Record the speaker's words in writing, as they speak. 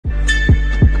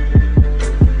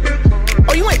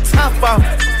off.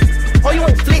 Oh, you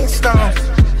went Flintstones.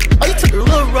 Oh, you took a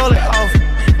little roller off.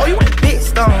 Oh, you went big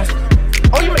stones.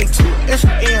 Oh, you made 2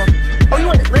 Instagram. Oh, you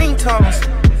went ringtones.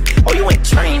 Oh, you went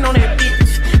train on that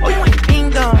bitch. Oh, you went ding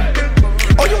dong.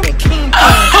 Oh, you went king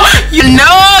kong. You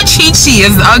know Chichi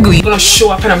is ugly. I'm gonna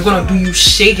show up and I'm gonna do you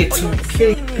shake it too.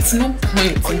 It's no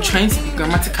point in trying to be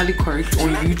grammatically correct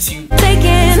on YouTube.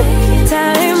 Taking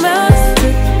time out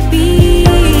to be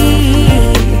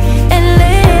and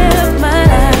live my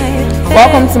life.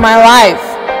 Welcome to my life.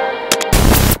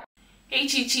 Hey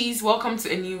Chichies, welcome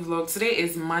to a new vlog. Today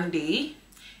is Monday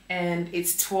and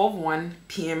it's 12:01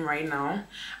 p.m. right now.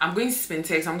 I'm going to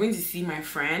Spintex. I'm going to see my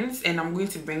friends and I'm going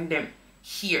to bring them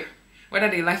here, whether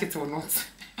they like it or not.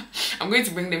 I'm going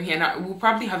to bring them here now. We'll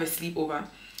probably have a sleepover.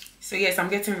 So yes, I'm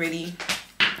getting ready.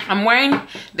 I'm wearing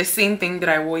the same thing that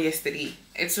I wore yesterday.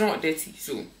 It's not dirty,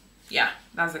 so yeah,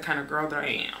 that's the kind of girl that I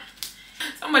am.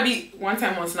 Somebody one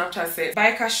time on Snapchat said,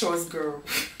 biker shorts girl.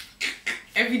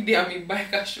 Every day I'm in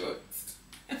biker shorts.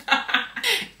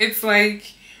 It's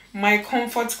like my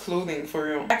comfort clothing, for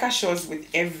real. Biker shorts with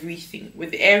everything,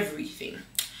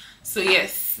 So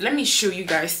yes, let me show you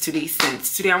guys today's scent.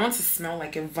 Today I want to smell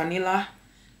like a vanilla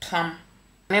plum,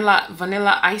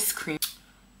 vanilla ice cream,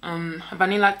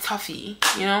 vanilla toffee,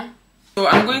 you know. So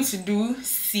I'm going to do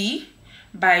C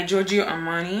by Giorgio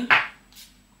Armani,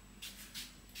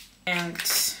 and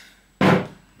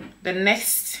the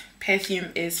next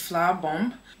perfume is Flower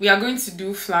Bomb. We are going to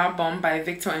do Flower Bomb by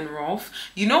Victor and Rolf.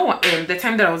 You know what, the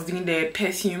time that I was doing the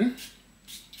perfume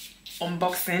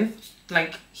unboxing,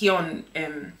 like here on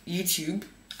YouTube,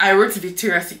 I wrote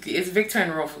Victoria's Secret. It's Victor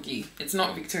and Rolf, okay? It's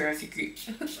not Victoria's Secret.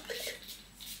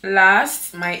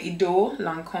 Last, my Idol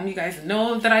Lancome. You guys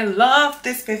know that I love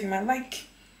this perfume. I like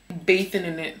bathing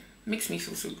in it. Makes me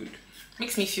feel so good.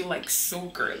 Makes me feel like so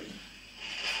girly.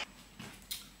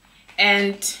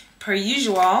 And per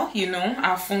usual, you know,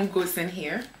 our phone goes in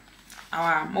here.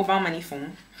 Our mobile money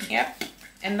phone. Yep.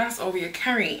 And that's all we are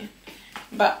carrying.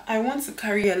 But I want to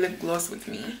carry a lip gloss with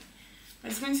me.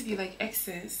 It's going to be like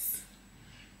excess,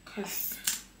 because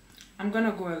I'm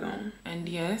gonna go alone. And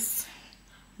yes,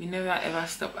 we never ever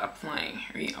stop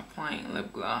reapplying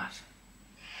lip gloss.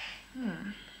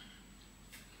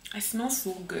 I smell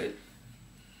so good.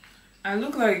 I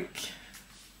look like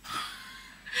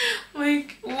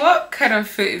what kind of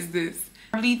fit is this?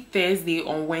 Probably Thursday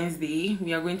or Wednesday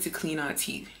we are going to clean our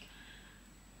teeth.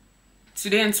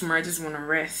 Today and tomorrow I just want to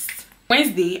rest.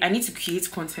 Wednesday, I need to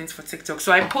create content for TikTok.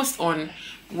 So I post on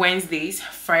Wednesdays,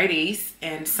 Fridays,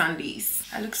 and Sundays.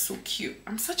 I look so cute.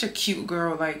 I'm such a cute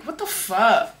girl. Like, what the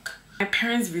fuck? My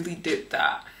parents really did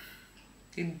that.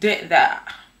 They did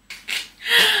that.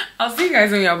 I'll see you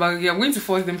guys when you're back. I'm going to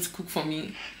force them to cook for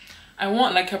me. I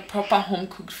want like a proper home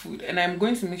cooked food. And I'm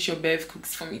going to make sure Bev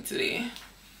cooks for me today.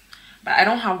 But I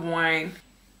don't have wine.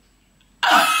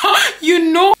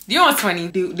 You know what's funny?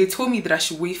 They told me that I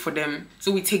should wait for them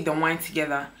so we take the wine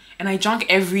together, and I drank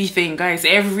everything, guys,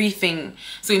 everything.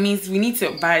 So it means we need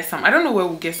to buy some. I don't know where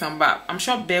we'll get some, but I'm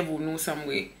sure Bev will know some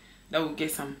way that we'll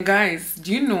get some. Guys,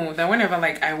 do you know that whenever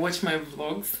like I watch my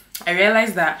vlogs, I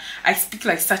realize that I speak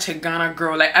like such a Ghana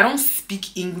girl. Like, I don't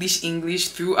speak English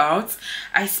throughout.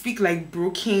 I speak like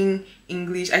broken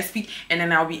English. I speak, and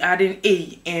then I'll be adding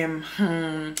a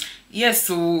yes.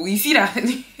 So you see that.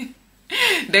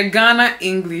 The Ghana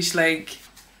English, like,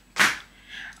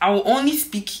 I will only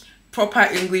speak proper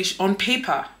English on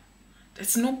paper.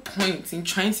 There's no point in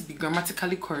trying to be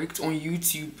grammatically correct on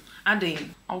YouTube.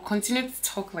 I'll continue to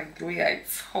talk like the way I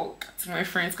talk to my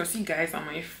friends, because you guys are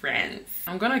my friends.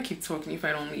 I'm gonna keep talking if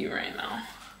I don't leave right now.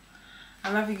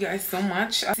 I love you guys so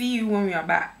much. I'll see you when we are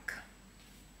back.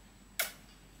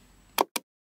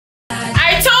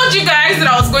 I told you guys that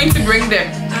I was going to bring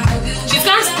them. She's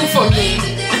come to cook for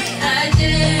me.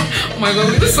 Oh my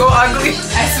god, we look so ugly.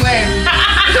 I swear.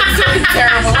 It's so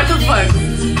terrible. What the fuck?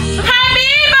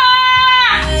 Habiba!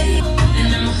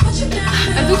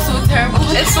 I look so terrible.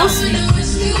 It's so sweet.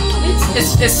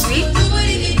 It's sweet.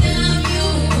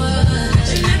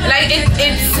 Like,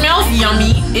 it smells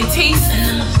yummy. It tastes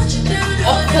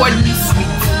awkwardly sweet.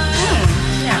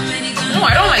 Yeah. No,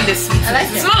 I don't like the sweet. I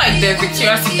like it. It's not like the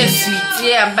Victoria's Secret sweet.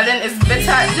 Yeah, but then it's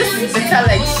bitter. This is bitter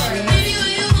like sweet.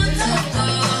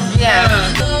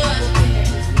 Yeah.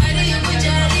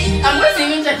 I'm going to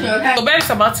even check your head. So Bev's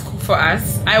about to cook for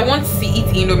us. I want to eat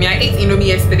Indomie. I ate Indomie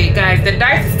yesterday, guys. The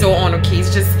diet is still on, okay?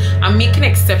 It's just I'm making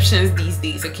exceptions these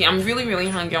days, okay? I'm really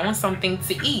hungry. I want something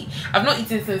to eat. I've not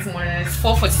eaten since morning. It's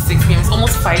 4:46 p.m. It's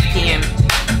almost 5 p.m.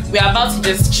 We're about to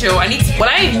just chill. I didn't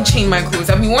even change my clothes.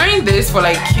 I've been wearing this for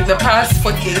like the past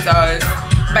 48 hours.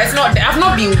 But it's not, I've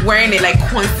not been wearing it like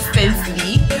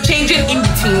consistently, changing in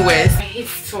between wears. I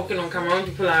hate talking on camera when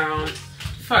people are around.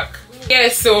 Fuck. Yeah,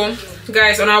 so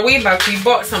guys, on our way back we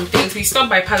bought some things. We stopped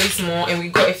by Palace Mall and we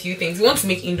got a few things. We want to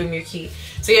make Indomie, okay?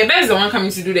 So yeah, Ben's the one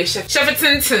coming to do the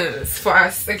chefitins for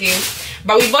us, okay?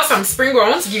 But we bought some spring roll. I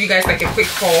want to give you guys like a quick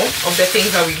haul of the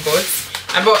things that we bought.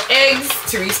 I bought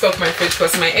eggs to restock my fridge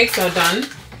because my eggs are done.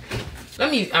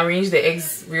 Let me arrange the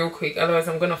eggs real quick, otherwise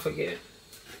I'm gonna forget.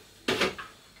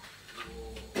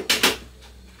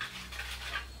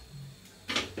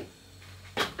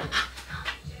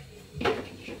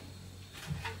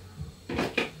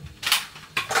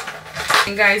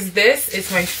 And guys, this is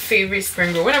my favorite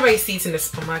spring roll. Whenever I see it in the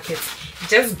supermarket,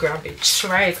 just grab it,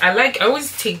 try it. I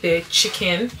always take the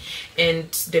chicken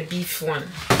and the beef one.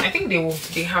 I think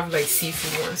they have like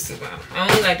seafood ones too, but I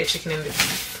only like the chicken and the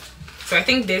beef. So I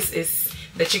think this is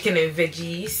the chicken and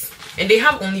veggies, and they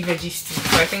have only veggies too,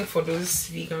 so I think for those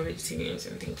vegan vegetarians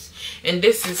and things. And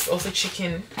this is also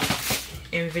chicken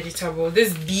and vegetable.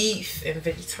 This beef and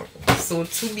vegetables. So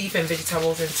 2 beef and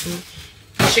vegetables and 2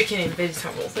 chicken and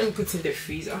vegetables. Let me put in the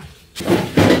freezer.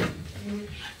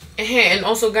 And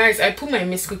also guys, I put my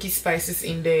Miss Cookie spices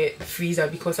in the freezer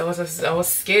because I was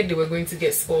scared they were going to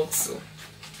get spoiled. So,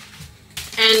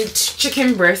 and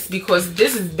chicken breast because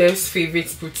this is Bev's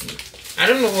favorite protein. I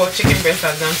don't know what chicken breast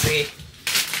has done to it.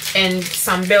 And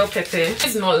some bell pepper.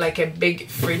 It's not like a big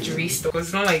fridge restock because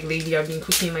it's not like lately I've been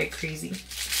cooking like crazy,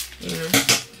 you know.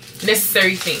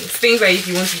 Necessary things that if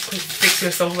you want to fix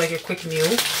yourself like a quick meal,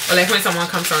 or like when someone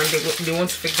comes around they want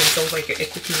to fix themselves like a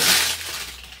quick meal.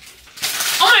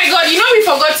 Oh my god, you know we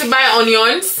forgot to buy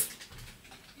onions,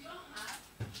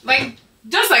 like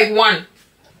just like one.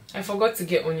 I forgot to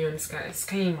get onions, guys.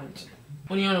 Can you imagine?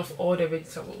 Onion of all the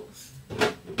vegetables.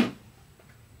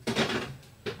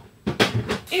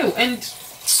 Ew, and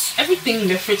everything in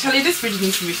the fridge. Charlie, this fridge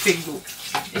needs to be fixed though.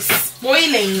 It's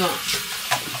spoiling.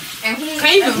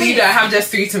 Can you believe that I have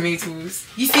just 3 tomatoes?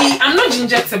 You see, I'm not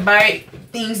ginger to buy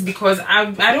things because I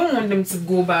don't want them to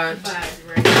go bad.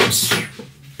 Right?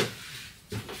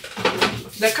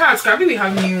 The carrots, maybe we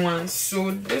have new ones. So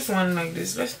this one like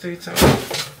this, let's throw it out.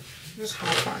 Just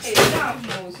how fast. Hey, you don't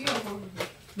have molds.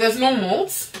 There's no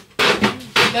molds?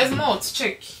 There's molds,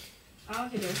 check. I don't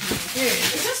think there's molds. Yeah.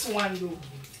 It's just one though.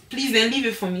 Please then leave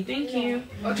it for me, thank you.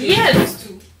 Okay, yes.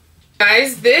 2.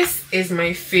 Guys, this is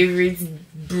my favorite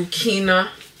Burkina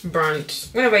brand.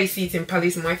 Whenever you see it in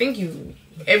Palace Mall, I think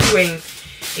everywhere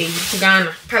in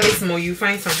Ghana, Palace Mall, you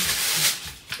find some.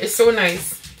 It's so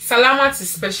nice. Salamat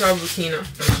is special Burkina.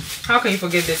 How can you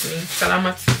forget this name?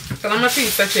 Salamat. Salamat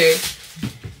is such a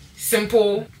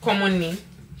simple, common name.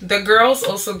 The girls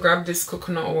also grabbed this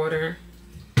coconut water.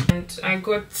 And I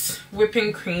got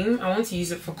whipping cream. I want to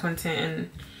use it for content and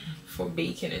for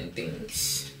baking and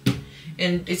things.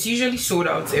 And it's usually sold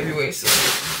out everywhere, so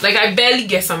like I barely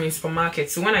get some in supermarkets.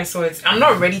 So when I saw it, I'm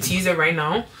not ready to use it right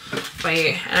now, but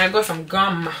yeah. And I got some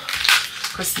gum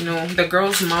because you know the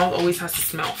girl's mouth always has to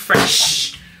smell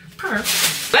fresh. I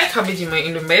like cabbage in my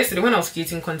Indomie, but yesterday when I was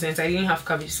creating content I didn't have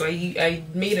cabbage, so I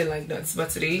made it like that. But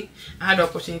today I had the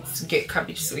opportunity to get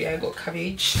cabbage, so yeah, I got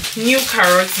cabbage. New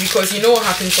carrots because you know what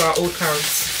happened to our old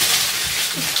carrots.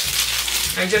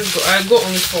 I got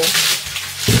only 4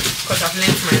 because I've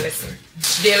learned my lesson.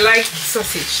 They like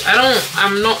sausage.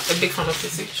 I'm not a big fan of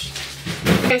sausage.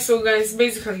 Okay, so guys,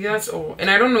 basically that's all. And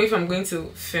I don't know if I'm going to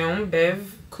film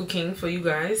Bev cooking for you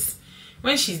guys.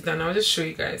 When she's done, I'll just show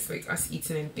you guys like us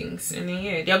eating and things. And then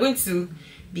yeah, they're going to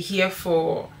be here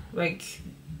for like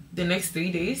the next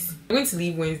 3 days. I'm going to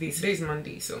leave Wednesday. Today is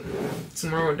Monday, so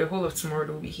tomorrow, the whole of tomorrow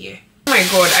they'll be here. Oh my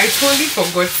god, I totally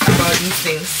forgot about these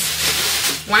things.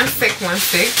 One sec.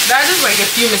 That's just like a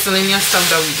few miscellaneous stuff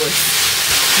that we got.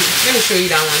 Let me show you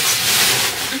that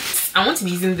one. I want to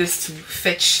be using this to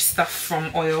fetch stuff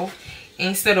from oil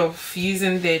instead of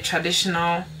using the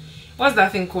traditional, what's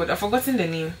that thing called? I've forgotten the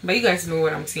name, but you guys know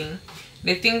what I'm saying.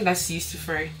 The thing that's used to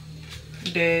fry.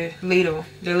 The ladle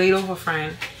for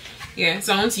frying. Yeah,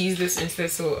 so I want to use this instead,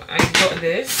 so I got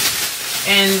this.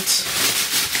 And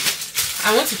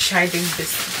I want to try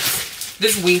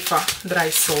this wafer that I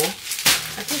saw.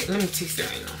 I think, let me taste it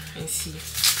right now and see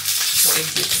what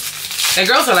it gives. The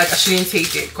girls are like, I shouldn't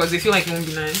take it because they feel like it won't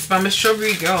be nice. But I'm a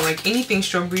strawberry girl. Like anything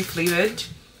strawberry flavored,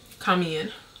 come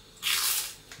in.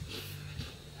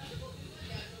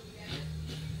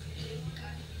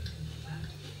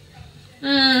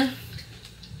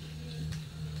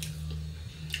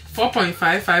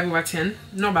 4.5, 5 over 10.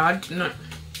 Not bad. No,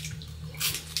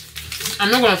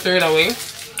 I'm not gonna throw it away.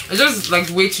 It's just like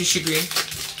way too sugary.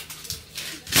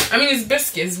 I mean, it's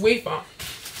biscuits, wafer.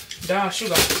 Duh,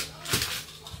 sugar.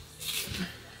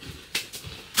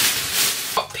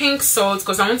 Pink salt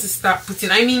because I want to start putting,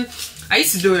 I mean, I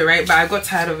used to do it, right? But I got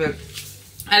tired of it.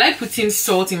 I like putting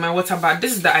salt in my water, but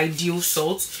this is the ideal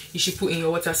salt you should put in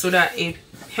your water so that it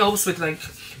helps with like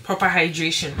proper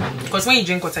hydration. Because when you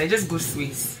drink water, it just goes to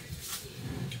waste.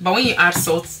 But when you add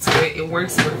salt to it, it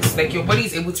works. Like your body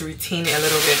is able to retain it a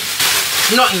little bit.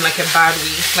 Not in like a bad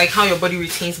way. Like how your body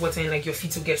retains water and like your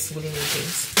feet will get swollen and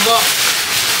things. But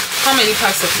how many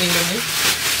packs of Indomie?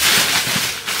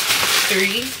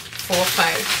 3, 4,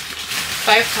 5.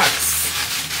 5 packs.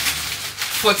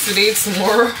 For today,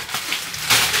 tomorrow.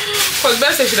 Because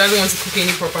Beth said she doesn't want to cook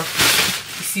any proper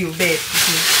food. You see, your bed.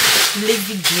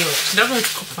 Lazy girl. She doesn't want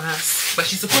to cook for us. But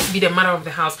she's supposed to be the mother of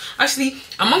the house. Actually,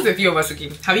 amongst the 3 of us,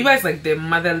 okay, have you guys like the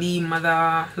mother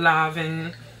love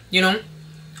and, you know,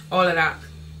 all of that?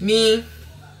 Me,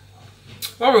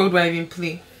 what role do I even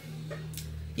play?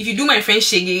 If you do my friend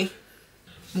Shaggy,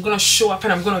 I'm gonna show up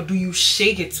and I'm gonna do you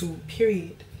Shaggy too,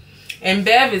 period. And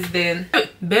Bev is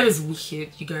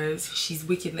wicked, you guys. She's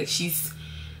wicked. Like, she's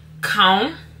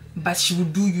calm, but she will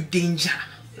do you danger.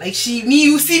 Like,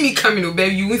 you see me coming, oh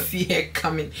babe, you won't see her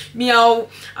coming. Me, I'll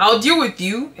deal with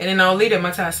you, and then I'll lay the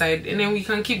matter aside, and then we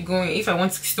can keep going if I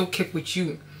want to still keep with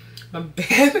you. But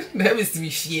Bev is to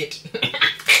be feared.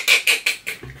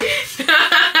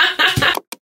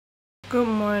 Good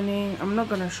morning. I'm not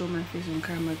gonna show my face on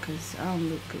camera because I don't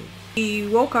look good. We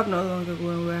woke up not long ago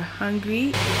and we're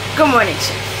hungry. Good morning,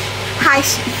 Chef. Hi,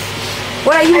 Chef.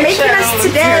 What are you making us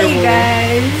today, you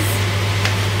guys?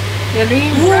 You're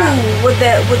doing with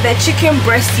the chicken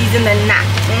breast seasoning and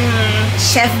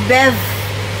Chef Bev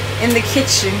in the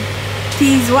kitchen.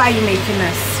 Please, what are you making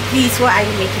us? Please, what are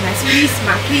you making us? Please,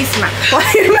 ma. What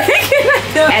are you making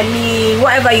us? I mean,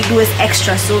 whatever you do is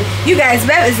extra. So you guys,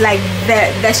 Bev is like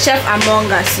the chef among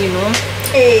us, you know.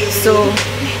 Hey. So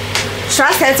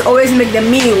trust her to always make the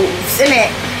meals, isn't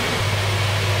it?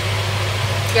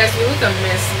 Guys, we look a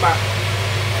mess, but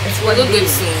it's a good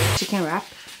scene. Chicken wrap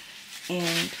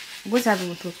and what's having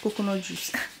with coconut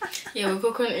juice? Yeah, with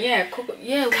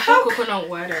coconut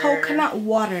water. Coconut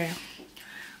water.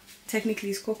 Technically,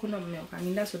 it's coconut milk. I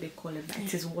mean, that's what they call it, but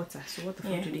it is water. So what the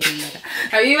fuck do they do with that?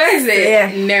 Have you guys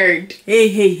said nerd?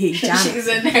 Hey, she's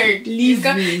a nerd.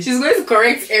 She's going to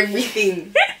correct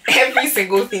everything. Every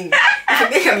single thing. If you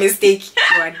make a mistake,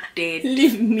 you are dead.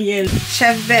 Leave me alone.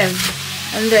 Chef Bev.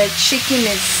 And the chicken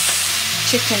is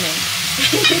chickening.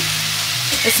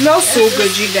 It smells so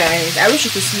good, you guys. I wish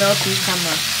you could smell through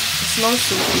camera. It smells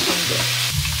so good.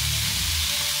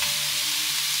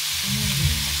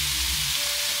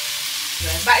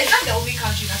 But it's not the only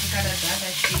country in Africa that does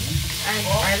that thing. I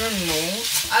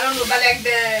don't know, but like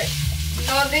the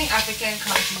northern African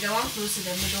country, the one close to the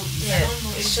Middle East. Yeah, I don't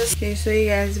know. It's just okay. So you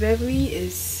guys, Beverly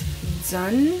is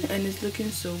done and it's looking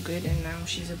so good, and now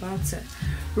she's about to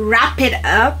wrap it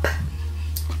up.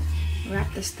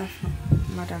 Wrap the stuff up,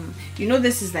 madam. You know,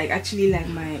 this is like actually like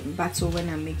my battle when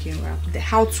I'm making wrap.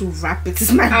 How to wrap it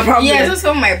is my problem. Yeah, it's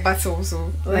also my battle. So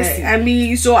like, I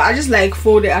mean, so I just like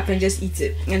fold it up and just eat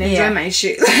it and enjoy my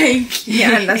shit. Like,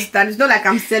 yeah, understand. It's not like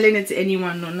I'm selling it to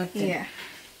anyone or nothing. Yeah,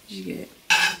 you get it.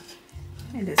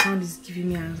 And the sound is giving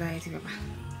me anxiety, Papa.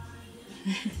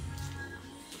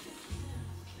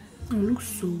 It looks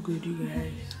so good, you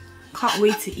guys. Can't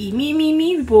wait to eat. Me,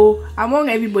 people, among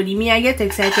everybody, me, I get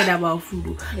excited about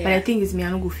food. But the thing is, me, I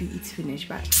don't go for eat finish.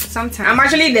 But sometimes I'm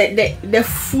actually the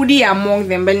foodie among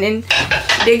them, but then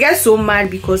they get so mad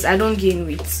because I don't gain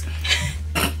weight.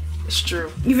 It's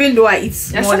true. Even though I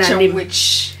eat more than them.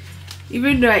 Witch.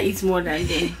 Even though I eat more than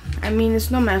them. I mean, it's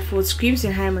not my fault. Screams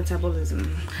in high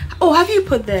metabolism. Oh, have you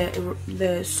put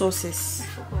the sauces?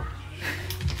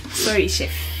 Sorry,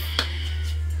 chef.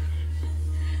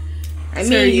 I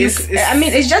mean, I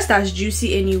mean, it's just as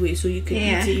juicy anyway, so you can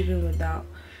eat it even without.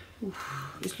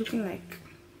 Oof, it's looking like.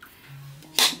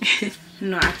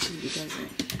 No, actually, it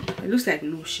doesn't. It looks like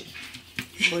lotion,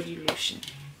 body lotion.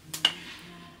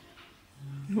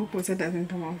 I hope water doesn't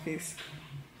come on face.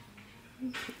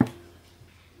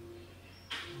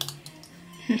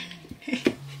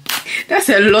 That's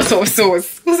a lot of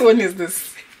sauce. Whose one is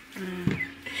this?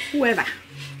 Whoever.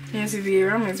 Yes, it'll be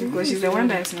Rama's because she's the one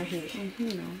that's not here.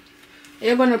 You know.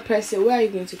 You're gonna press it. Where are you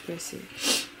going to press it?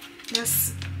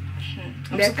 That's.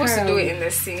 I'm supposed to do it in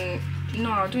the same. No,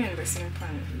 I'll do it in the same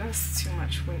pan. That's too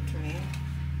much work, man.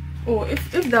 Oh,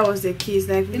 if that was the case,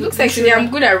 like it looks like today I'm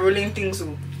good at rolling things.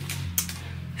 So.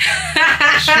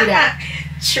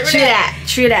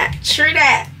 True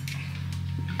that.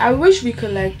 I wish we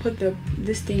could like put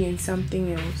this thing in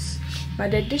something else,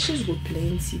 but the dishes were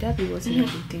plenty. That be what I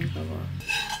think about.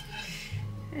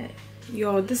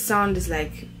 Yo, this sound is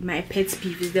like my pet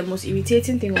peeve. It's the most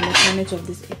irritating thing on the planet of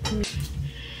this earth.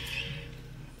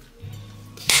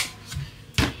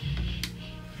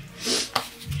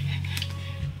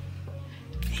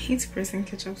 hate pressing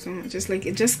ketchup so much. It's like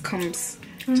it just comes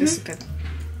just together.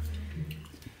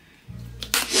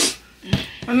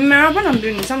 I mean, when I'm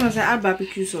doing it, sometimes I add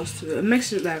barbecue sauce to it. It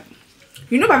makes it like,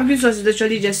 you know, barbecue sauce is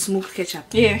literally just smoked ketchup.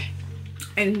 Yeah.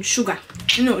 And sugar.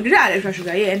 No, did I add extra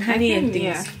sugar? Yeah, and honey and things.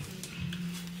 Yeah.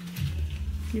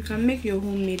 You can make your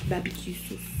homemade barbecue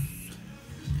sauce.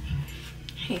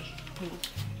 Hey,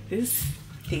 this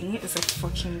thing is a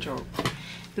fucking job.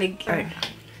 Like,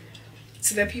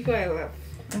 to the people I love.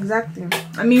 Exactly.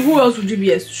 I mean, who else would you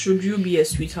be? Should you be a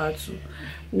sweetheart to?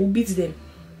 We'll beat them.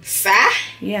 Sir?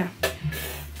 Yeah.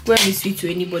 Go and be sweet to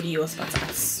anybody else but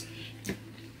us.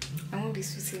 I won't be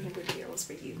sweet to anybody else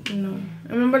but you. No.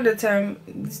 I remember the time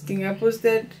this thing I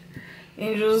posted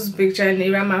Angel's picture and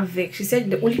Irama Vic. She said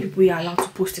the only people you're allowed to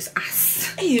post is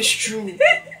us. It's true.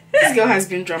 This girl has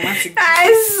been dramatic.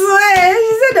 I swear.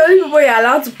 She said the only people you're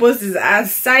allowed to post is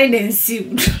us. Signed and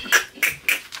sealed.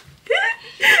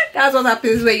 That's what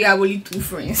happens when you have only 2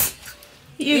 friends.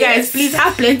 You guys, please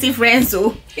have plenty friends.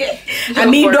 So I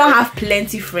mean, you don't have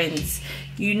plenty friends.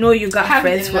 You know, you got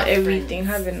friends for everything.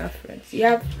 Have enough friends. You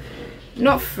have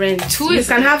not friends. You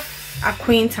can have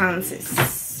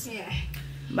acquaintances. Yeah.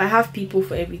 But have people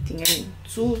for everything. I mean,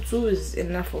 two is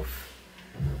enough of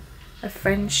a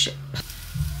friendship.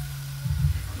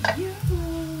 Yeah.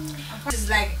 It's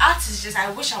like art is just.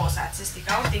 I wish I was artistic.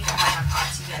 I don't think I have an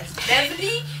art, you guys.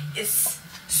 Beverly is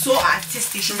so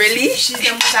artistic. Really? She's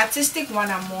the most artistic one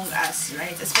among us,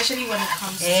 right? Especially when it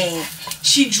comes to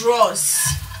she draws.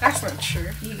 That's not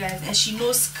true, you guys. And she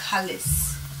knows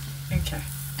colors. Okay.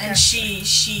 And she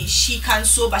can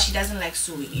sew, but she doesn't like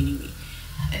sewing anyway.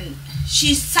 And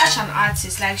she's such an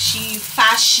artist. Like she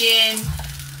fashion,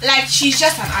 like she's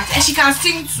just an artist, and she can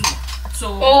sing too.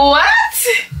 So what?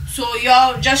 So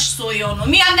y'all just so y'all know.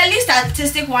 Me, I'm the least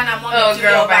artistic one among the three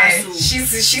of us.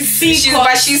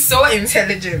 She's so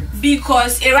intelligent.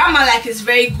 Because Irama like is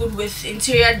very good with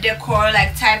interior decor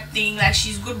like type thing. Like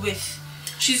she's good with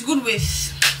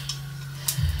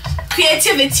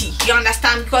creativity. You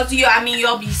understand? Because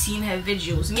you'll be seeing her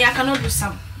videos. Me, I cannot do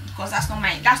some because that's not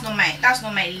my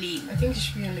lane. I think you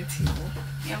should be on the table.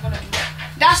 Yeah, I'm gonna do that.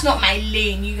 That's not my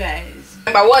lane, you guys.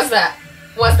 But what's that?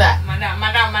 What's that? Madam.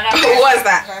 What's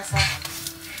that?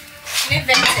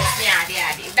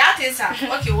 That is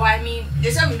okay. Well, I mean,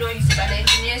 they say we don't use it, but the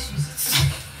engineers use it.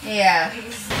 Yeah.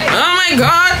 Oh my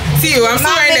God! See you. I'm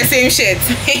still wearing the same shit.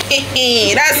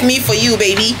 That's me for you,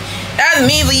 baby. That's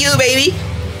me for you, baby.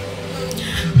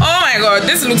 Oh my God,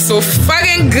 this looks so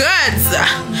fucking good.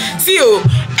 See you.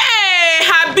 Hey,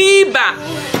 Habiba,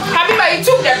 you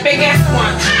took the biggest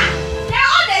one. They're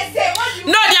all the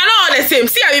same. No, they're not all the same.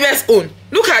 See Habiba's own.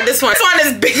 Look at this one. This one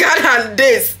is bigger than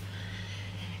this.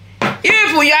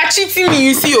 People, you are cheating me,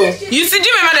 you see. Oh. You see, do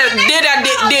you remember the day that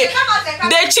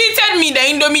they cheated me the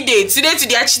Indomie day? Today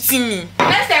they are cheating me.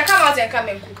 Next time, come out and come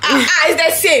and cook. It's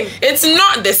the same. It's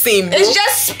not the same. Bro. It's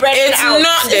just spread out. It's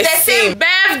not the same.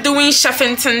 Bev doing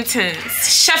Sheffingtons.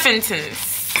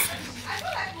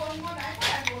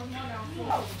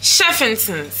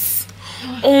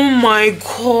 Oh my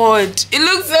God. It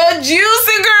looks so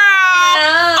juicy, girl.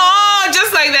 Yeah. Oh,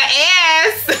 just like the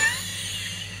ass.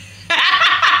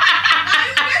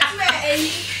 Hey,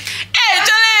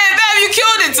 Jolene, babe, you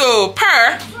killed it too. Per.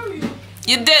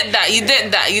 You did that.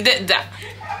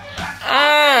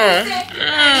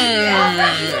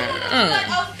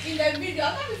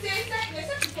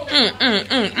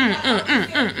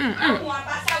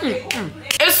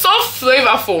 It's so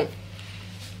flavorful.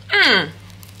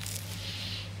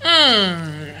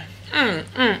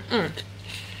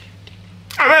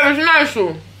 I bet it's nice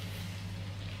too.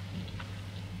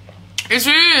 It's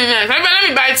really nice. Let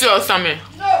me buy it or something.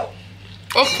 No.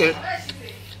 Okay. Let me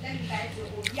buy it.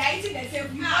 You're eating the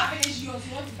same. You have finished yours.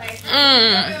 You want to buy it.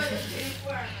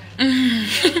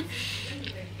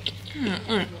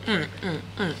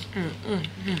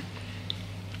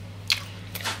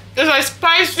 It's like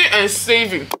spicy and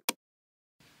savory.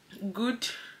 Good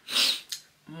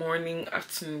morning,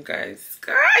 afternoon, guys.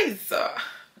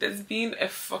 There's been a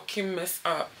fucking mess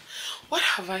up. What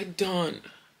have I done?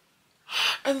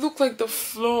 I look like the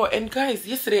floor. And guys,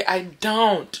 yesterday I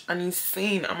downed an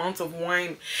insane amount of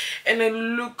wine, and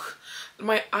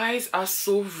my eyes are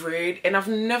so red, and I've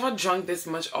never drunk this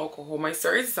much alcohol. My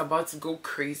story is about to go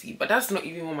crazy, but that's not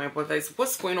even what my bother is.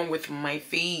 What's going on with my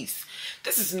face?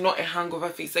 This is not a hangover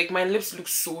face. Like, my lips look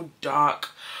so dark,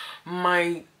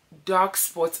 my dark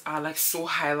spots are like so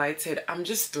highlighted. I'm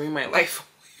just throwing my life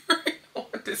away right now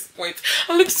at this point.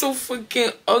 I look so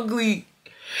fucking ugly.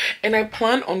 And I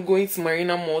plan on going to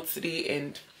Marina Mall today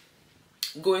and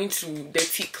going to the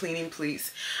teeth cleaning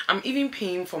place. I'm even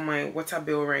paying for my water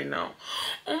bill right now.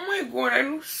 Oh my god, I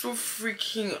look so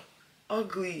freaking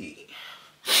ugly.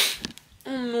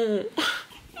 Oh no.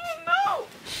 Oh no.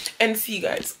 And see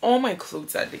guys, all my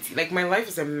clothes are dirty. Like my life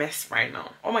is a mess right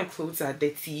now. All my clothes are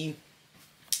dirty.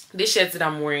 This shirt that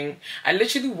I'm wearing, I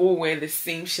literally will wear the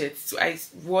same shirt. So I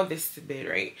wore this to bed,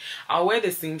 right? I'll wear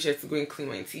the same shirt to go and clean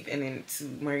my teeth and then to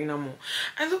Marina Mall.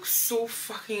 I look so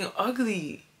fucking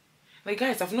ugly. Like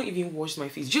guys, I've not even washed my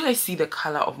face. Do you guys see the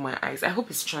color of my eyes? I hope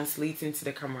it's translating to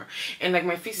the camera. And like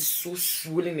my face is so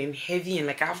swollen and heavy and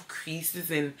like I have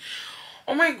creases and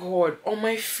oh my god, on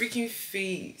my freaking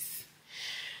face.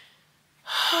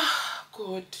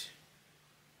 God.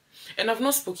 And I've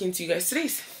not spoken to you guys. Today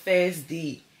is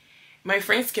Thursday. My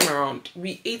friends came around.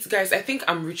 We ate, guys. I think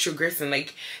I'm retrogressing.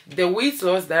 Like the weight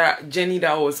loss that Jenny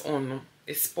that was on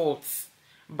is sports.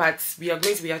 But we are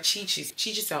going to be at CHICHIES.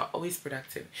 CHICHIES are always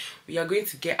productive. We are going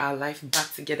to get our life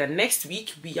back together. Next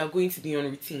week, we are going to be on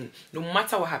routine. No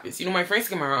matter what happens. You know, my friends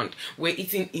came around. We're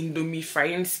eating Indomie,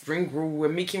 frying spring roll. We're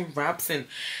making wraps. And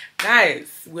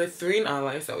guys, we're throwing our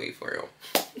lives away for real.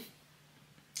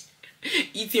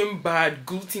 Eating bad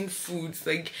gluten foods.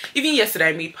 Like even yesterday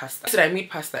I made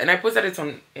pasta and I posted it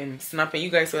on Snap and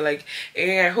you guys were like,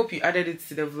 hey, I hope you added it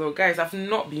to the vlog. Guys, I've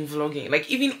not been vlogging. Like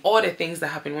even all the things that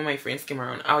happened when my friends came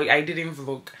around, I didn't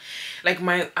vlog. Like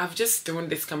I've just thrown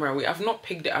this camera away. I've not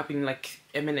picked it up in like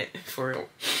a minute for real.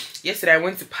 Yesterday I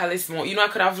went to Palace Mall. You know, I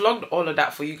could have vlogged all of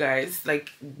that for you guys,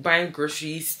 like buying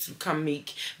groceries to come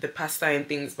make the pasta and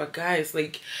things, but guys,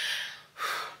 like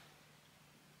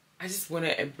I just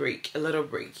wanted a break, a little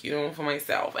break, you know, for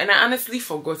myself. And I honestly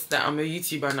forgot that I'm a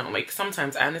YouTuber now. Like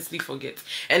sometimes I honestly forget.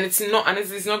 And it's not,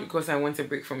 honestly, it's not because I want a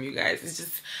break from you guys. It's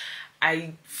just,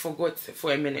 I forgot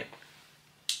for a minute.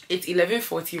 It's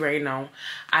 11:40 right now.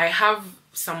 I have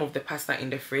some of the pasta in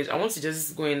the fridge. I want to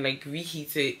just go and like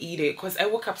reheat it, eat it, because I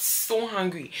woke up so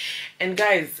hungry. And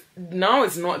guys, now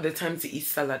is not the time to eat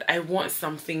salad. I want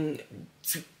something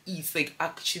to eat, like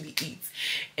actually eat,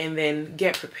 and then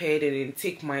get prepared and then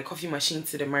take my coffee machine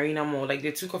to the Marina Mall, like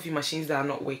the 2 coffee machines that are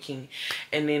not working.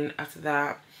 And then after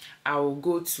that I'll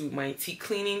go to my tea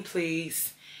cleaning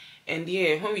place. And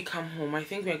yeah, when we come home, I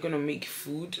think we're gonna make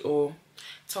food or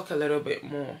talk a little bit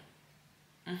more.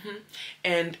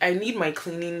 And I need my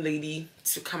cleaning lady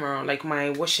to come around, like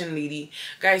my washing lady.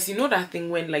 Guys, you know that thing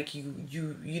when like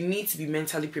you need to be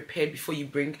mentally prepared before you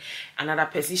bring another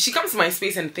person. She comes to my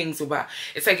space and things, but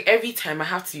it's like every time I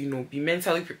have to, you know, be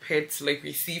mentally prepared to like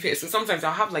receive her. So sometimes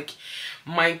I'll have like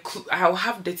I'll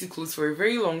have dirty clothes for a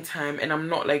very long time and I'm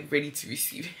not like ready to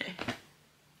receive her.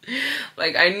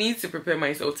 Like I need to prepare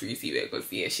myself to receive it,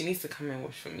 because yeah, she needs to come and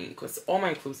wash for me because all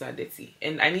my clothes are dirty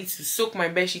and I need to soak my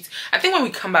bed sheets. I think when we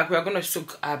come back we are gonna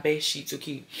soak our bed sheets,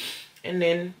 okay? And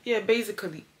then yeah,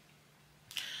 basically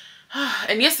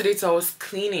and yesterday so I was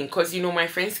cleaning because you know my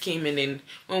friends came in, and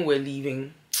when we're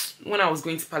leaving, when I was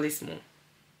going to Palace Mall,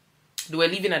 they were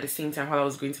leaving at the same time while I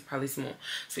was going to Palace Mall.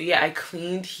 So yeah, I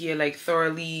cleaned here like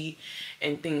thoroughly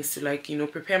and things to like, you know,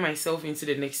 prepare myself into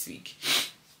the next week.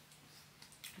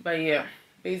 But yeah,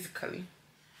 basically,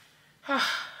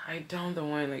 I downed the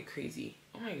wine like crazy.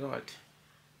 Oh my god.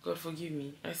 God forgive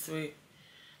me. I swear.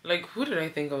 Like, who did I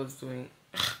think I was doing?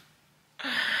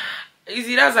 You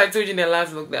see, that's why I told you in the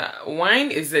last vlog that wine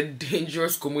is a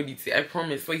dangerous commodity. I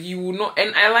promise. Like, you will not.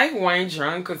 And I like wine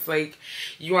drunk because, like,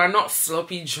 you are not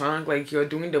sloppy drunk. Like, you're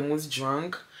doing the most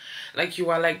drunk. Like,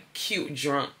 you are, like, cute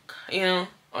drunk. You know?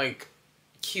 Like,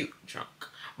 cute drunk.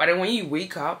 But then when you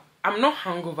wake up, I'm not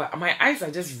hungover. My eyes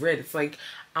are just red. It's like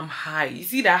I'm high. You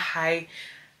see that high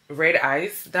red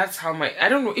eyes? That's how I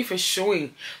don't know if it's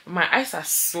showing, but my eyes are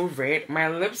so red. My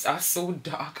lips are so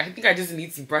dark. I think I just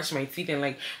need to brush my teeth and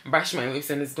like brush my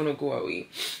lips and it's gonna go away.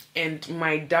 And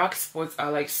my dark spots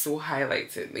are like so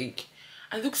highlighted. Like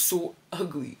I look so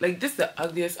ugly. Like this is the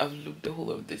ugliest I've looked the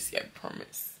whole of this year, I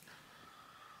promise.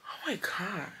 Oh my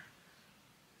god.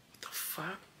 What the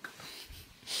fuck?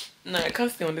 No, I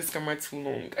can't stay on this camera too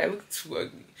long. I look too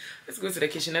ugly. Let's go to the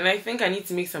kitchen. And I think I need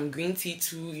to make some green tea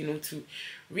too, you know, to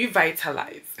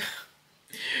revitalize.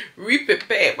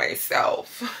 Re-prepare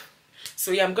myself.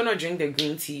 So yeah, I'm gonna drink the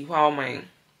green tea while my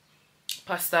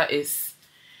pasta is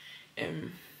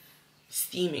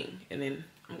steaming. And then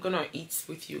I'm gonna eat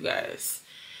with you guys.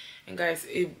 And guys,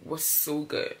 it was so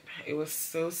good. It was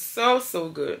so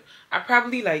good. I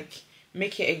probably like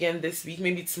make it again this week,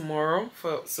 maybe tomorrow,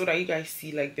 so that you guys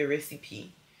see like the recipe.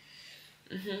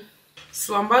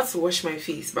 So I'm about to wash my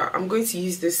face, but I'm going to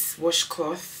use this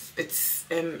washcloth. It's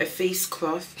a face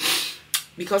cloth.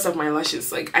 because of my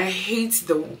lashes. Like, I hate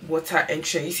the water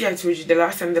entering. You see, I told you the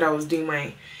last time that I was doing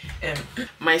my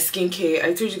my skincare,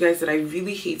 I told you guys that I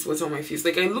really hate water on my face.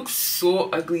 Like, I look so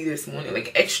ugly this morning,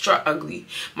 like extra ugly.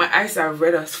 My eyes are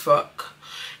red as fuck,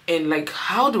 and like,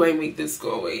 how do I make this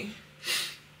go away?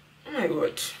 Oh my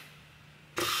god.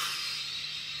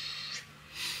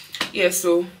 Yeah,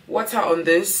 so water on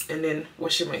this and then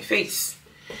washing my face,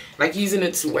 like using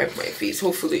it to wipe my face.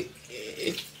 Hopefully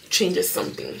it changes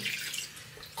something,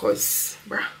 cause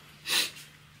bruh.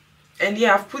 And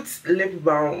yeah, I've put lip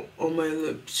balm on my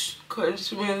lips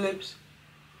because my lips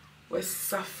were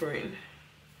suffering.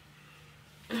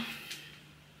 Oh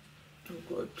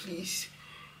god, please,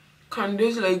 can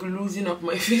this like loosen up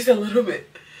my face a little bit?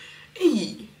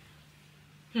 Hey.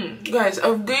 Guys,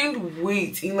 I've gained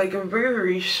weight in like a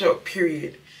very short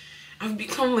period. I've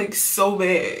become like so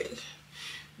bad.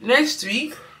 Next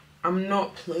week, I'm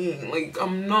not playing. Like,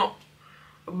 I'm not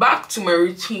back to my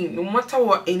routine. No matter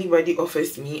what anybody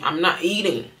offers me, I'm not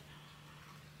eating.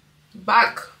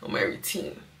 Back on my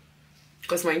routine.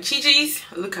 Because my chichis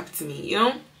look up to me, you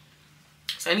know?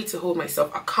 So I need to hold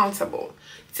myself accountable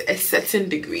to a certain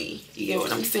degree. You get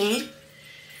what I'm saying?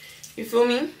 You feel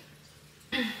me?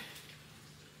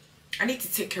 I need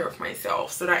to take care of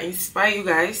myself so that I inspire you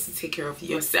guys to take care of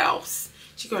yourselves.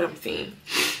 You get what I'm saying?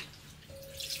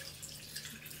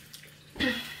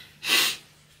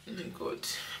 Oh my god,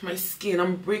 my skin,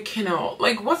 I'm breaking out.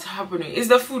 Like, what's happening? Is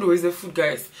the food or is the food,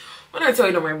 guys? When I tell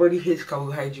you that my body hates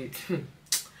carbohydrates, when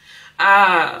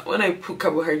I put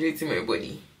carbohydrates in my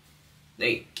body,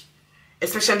 like,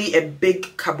 especially a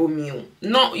big carbo meal.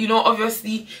 No, you know,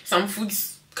 obviously some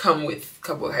foods come with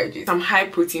carbohydrates. Some high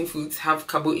protein foods have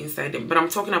carbo inside them, but I'm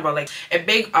talking about like a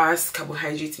big ass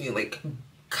carbohydrate meal, like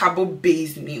carbo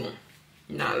based meal.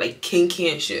 Nah, like kinky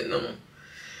and shit. No,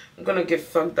 I'm gonna get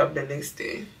fucked up the next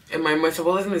day, and my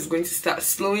metabolism is going to start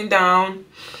slowing down.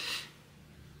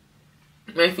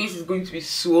 My face is going to be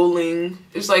swollen.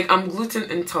 It's like I'm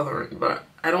gluten intolerant, but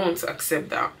I don't want to accept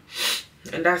that.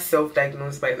 And that's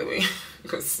self-diagnosed, by the way,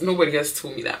 because nobody has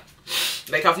told me that.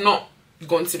 Like, I've not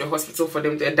gone to the hospital for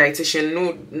them to a dietitian.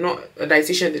 No, not a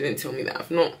dietitian didn't tell me that.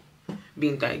 I've not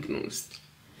been diagnosed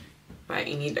by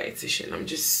any dietitian. I'm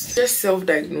just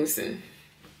self-diagnosing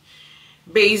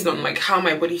based on like how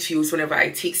my body feels whenever I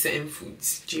take certain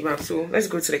foods. So let's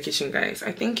go to the kitchen, guys.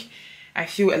 I think I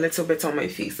feel a little better on my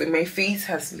face. Like, my face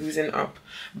has loosened up,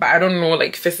 but I don't know,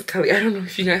 like physically, I don't know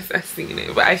if you guys are seeing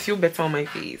it, but I feel better on my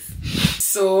face.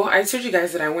 So I told you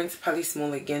guys that I went to Palace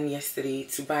Mall again yesterday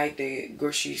to buy the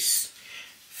groceries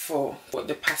for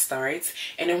the pasta, right?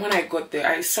 And then when I got there,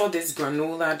 I saw this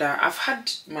granola that I've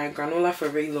had my granola for a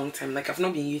very long time. Like, I've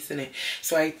not been using it,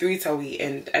 so I threw it away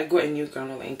and I got a new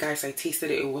granola. And guys, I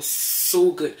tasted it. It was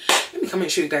so good. Let me come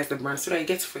and show you guys the brand so that you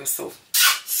get it for yourself.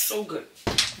 So good.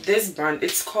 This brand,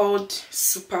 it's called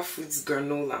Superfoods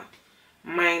Granola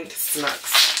Mind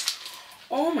Snacks.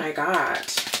 Oh my god,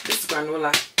 this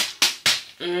granola,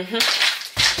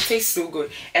 it tastes so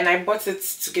good. And I bought it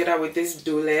together with this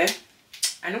dole.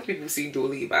 I know people say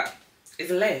dole, but it's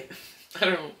lait. I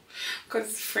don't know,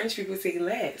 because French people say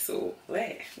lait, so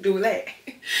lait, dole.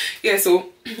 Yeah, so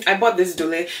I bought this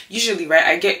dole. Usually, right,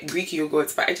 I get Greek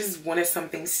yogurt, but I just wanted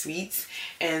something sweet,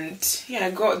 and yeah,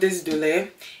 I got this dole.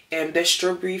 The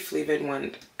strawberry flavored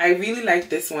one. I really like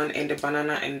this one, and the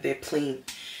banana and the plain.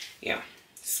 Yeah,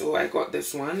 so I got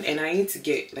this one, and I need to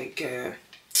get like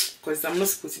because I'm not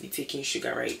supposed to be taking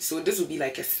sugar, right? So this will be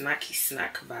like a snacky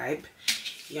snack vibe.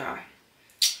 Yeah,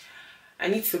 I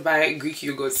need to buy Greek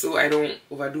yogurt so I don't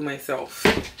overdo myself.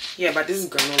 Yeah, but this is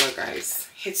granola, guys.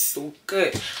 It's so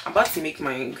good. I'm about to make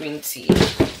my green tea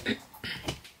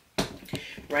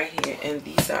right here, and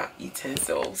these are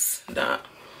utensils that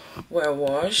were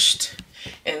washed.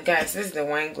 And guys, this is the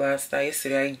wine glass that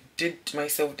yesterday I did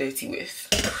myself dirty with.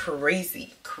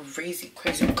 Crazy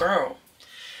girl.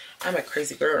 I'm a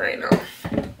crazy girl right now.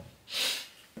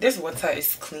 This water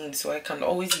is clean, so I can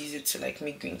always use it to like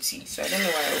make green tea. So I don't know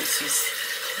why I always use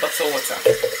bottled water.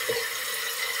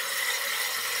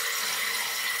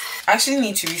 I actually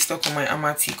need to restock on my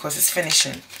Ama tea because it's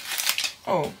finishing.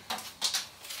 Oh,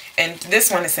 and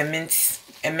this one is a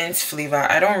mint flavor.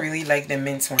 I don't really like the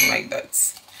mint one like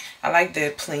that. I like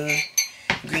the plain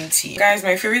green tea. Guys,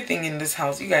 my favorite thing in this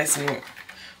house, you guys know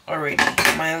already,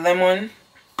 my lemon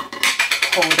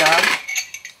powder.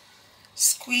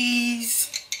 Squeeze.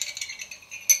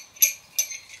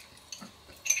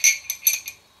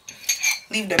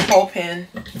 Leave the pulp in.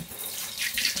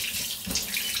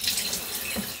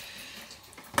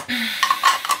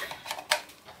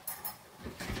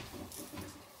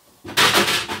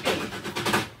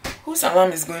 Whose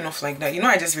alarm is going off like that? You know,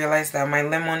 I just realized that my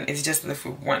lemon is just left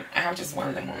with one. I have just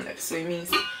one lemon left, so it means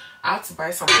I have to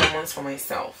buy some lemons for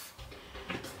myself.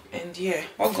 And yeah,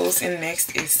 what goes in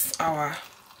next is our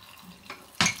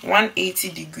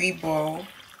 180-degree boil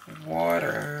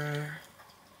water,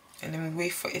 and then we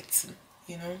wait for it to,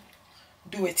 you know,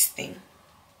 do its thing.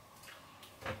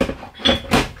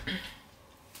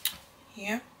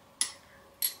 Yeah,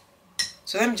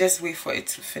 so let me just wait for it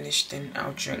to finish, then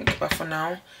I'll drink. But for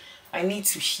now, I need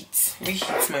to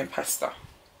reheat my pasta.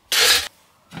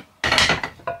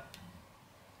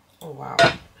 Oh wow.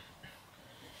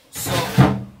 So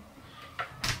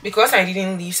because I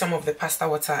didn't leave some of the pasta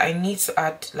water, I need to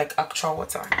add like actual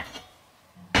water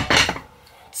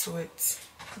to it.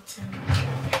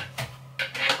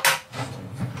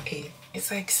 Hey,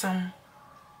 it's like some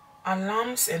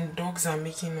alarms and dogs are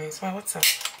making noise. Why, what's up?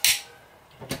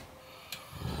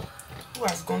 Who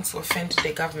has gone to offend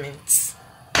the government?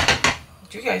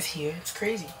 Do you guys hear? It's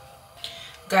crazy.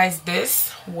 Guys,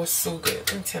 this was so good.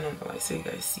 Let me turn on the light so you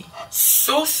guys see.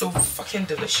 So fucking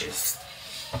delicious.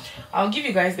 I'll give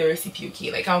you guys the recipe,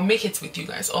 okay? Like, I'll make it with you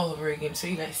guys all over again so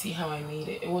you guys see how I made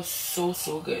it. It was so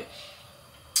good.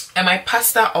 And my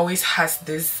pasta always has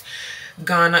this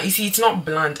Ghana, you see, it's not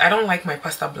bland. I don't like my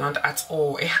pasta bland at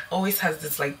all. It always has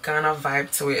this like Ghana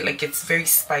vibe to it. Like, it's very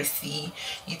spicy.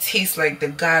 You taste like the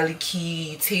garlicky,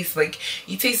 you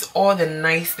taste all the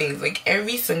nice things. Like,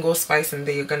 every single spice in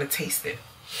there, you're gonna taste it.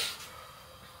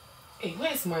 Hey,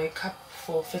 where's my cup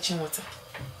for fetching water?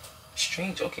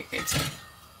 Strange. Okay, great.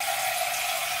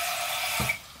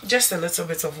 Just a little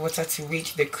bit of water to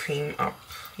wake the cream up,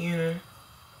 you know,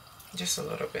 just a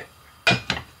little bit.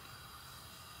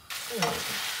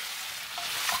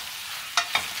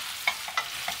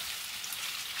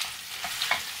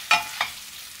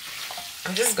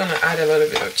 I'm just gonna add a little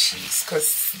bit of cheese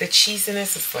because the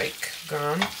cheesiness is like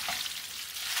gone.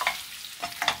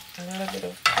 A little bit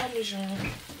of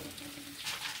Parmesan.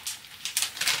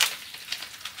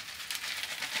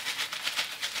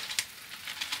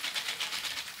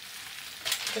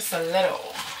 Just a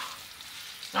little,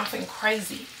 nothing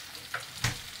crazy.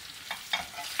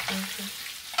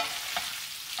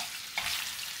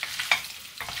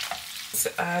 To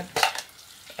add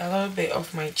a little bit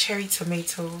of my cherry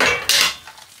tomato,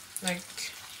 like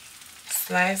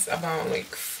slice about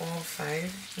like 4 or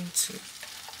 5 into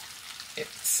it.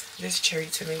 This cherry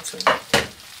tomato.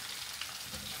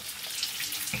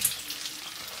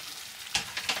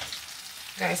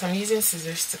 Guys, I'm using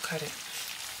scissors to cut it.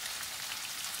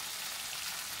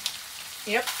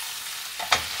 Yep.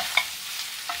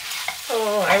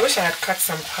 Oh, I wish I had cut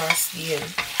some parsley in.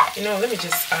 You know, let me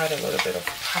just add a little bit of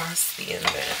parsley in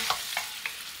there.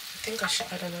 I think I should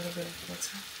add a little bit of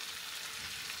water.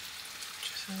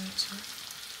 Just a little.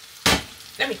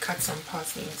 Let me cut some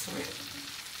parsley into it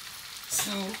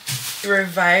to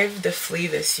revive the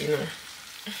flavors, you know.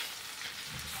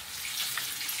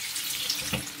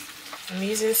 I'm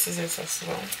using scissors as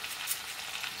well.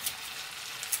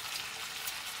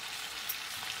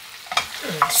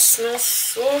 It smells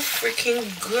so freaking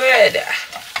good.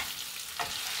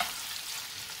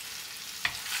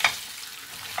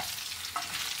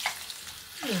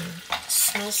 It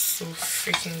smells so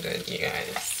freaking good, you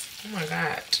guys. Oh my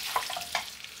god.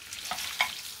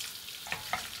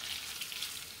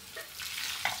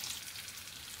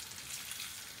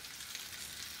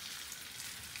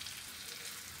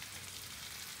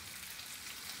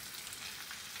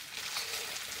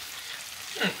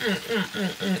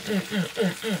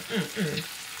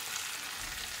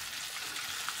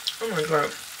 Oh my god,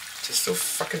 just so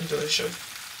fucking delicious.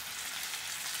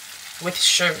 With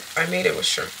shrimp. I made it with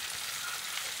shrimp.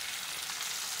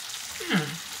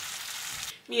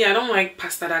 Me, I don't like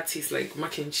pasta that tastes like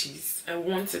mac and cheese. I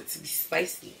want it to be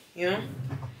spicy, you know?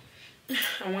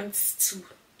 I want it to,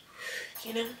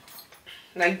 you know?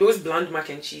 Like those bland mac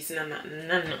and cheese. No.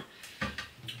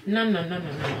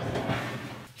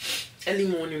 Early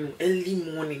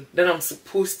morning, then I'm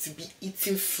supposed to be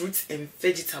eating fruits and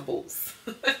vegetables.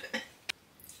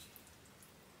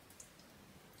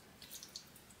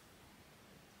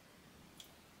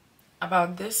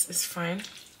 About this is fine.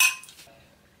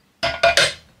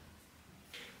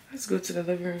 Let's go to the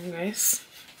living room, guys.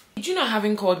 Did you know I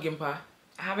haven't called Gimpa?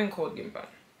 I haven't called Gimpa.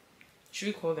 Should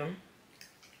we call them?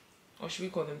 Or should we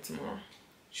call them tomorrow?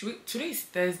 Today is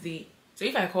Thursday. So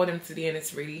if I call them today and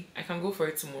it's ready, I can go for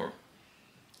it tomorrow.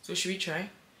 So should we try?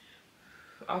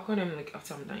 I'll call them like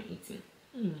after I'm done eating.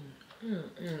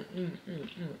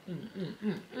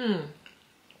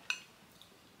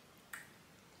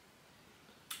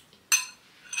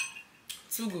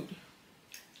 Too good.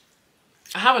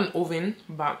 I have an oven,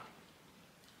 but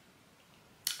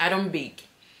I don't bake.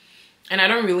 And I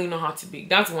don't really know how to bake.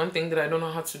 That's one thing that I don't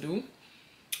know how to do.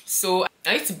 So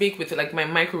I like to bake with like my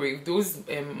microwave, those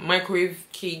microwave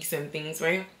cakes and things,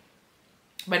 right?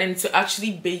 But then to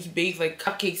actually bake like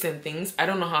cupcakes and things, I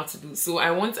don't know how to do. So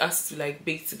I want us to like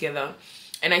bake together.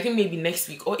 And I think maybe next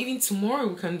week or even tomorrow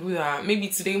we can do that. Maybe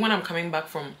today when I'm coming back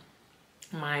from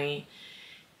my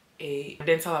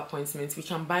dental appointment, we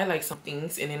can buy like some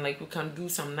things and then like we can do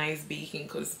some nice baking,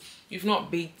 because you've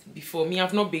not baked before. Me,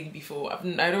 I've not baked before.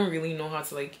 I don't really know how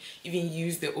to like even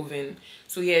use the oven.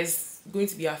 So yeah, it's going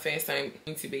to be our first time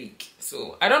going to bake.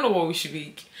 So I don't know what we should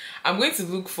bake. I'm going to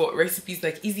look for recipes,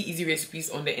 like easy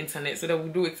recipes on the internet, so that we'll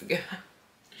do it together.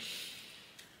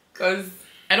 Because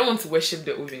I don't want to worship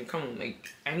the oven. Come on,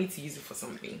 like I need to use it for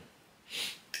something.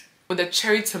 With the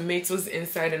cherry tomatoes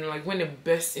inside, and like when it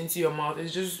bursts into your mouth,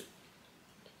 it's just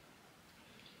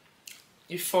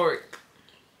euphoric.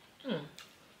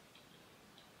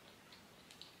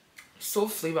 So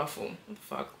flavorful. What the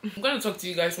fuck? I'm gonna talk to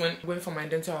you guys when I went for my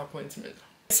dental appointment.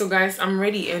 So guys, I'm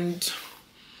ready, and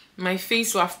my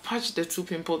face, so I've patched the 2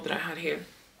 pimples that I had here.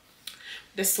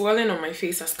 The swelling on my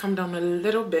face has come down a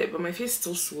little bit, but my face is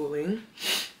still swollen.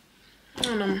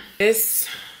 This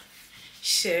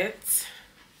shirt,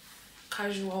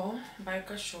 casual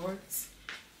biker shorts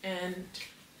and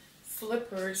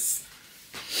slippers.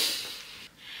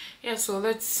 Yeah, so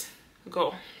let's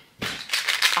go.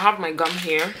 I have my gum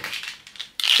here,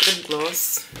 lip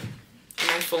gloss,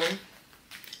 my phone,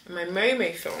 and my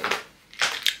Mary phone.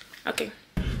 Okay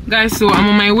guys, so I'm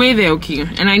on my way there, okay,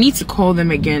 and I need to call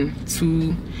them again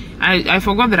to I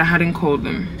forgot that I hadn't called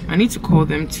them. I need to call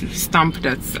them to stamp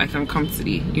that I can come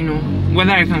today, you know,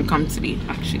 whether I can come today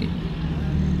actually.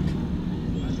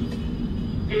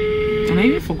 And I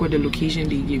even forgot the location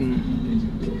they gave me.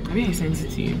 Maybe I sent it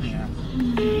to you.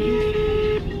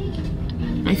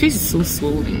 My face is so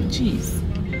swollen. Jeez.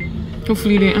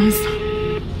 Hopefully they answer.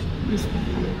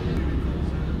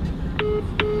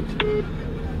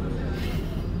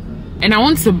 And I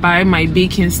want to buy my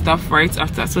baking stuff right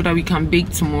after, so that we can bake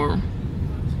tomorrow.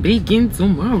 Baking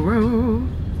tomorrow.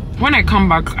 When I come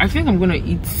back, I think I'm gonna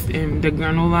eat the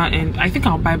granola, and I think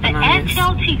I'll buy bananas. The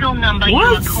Airtel number you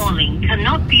are calling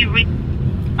cannot be reached.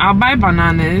 I'll buy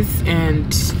bananas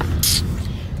and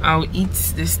I'll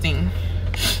eat this thing,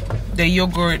 the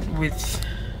yogurt with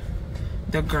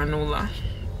the granola.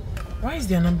 Why is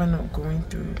their number not going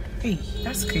through? Hey,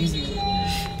 that's crazy.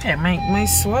 Hey, my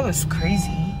swell is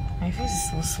crazy. My face is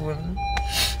so swollen.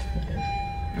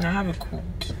 And I have a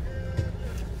cold.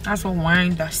 That's what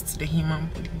wine does to the human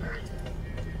body.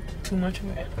 Too much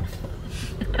of it.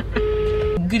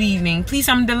 Good evening. Please,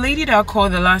 I'm the lady that I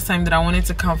called the last time that I wanted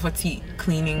to come for teeth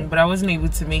cleaning, but I wasn't able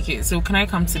to make it. So can I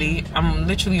come today? I'm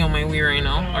literally on my way right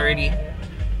now already.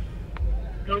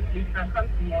 No, please, can come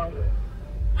tomorrow.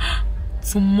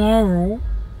 Tomorrow?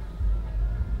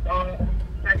 Or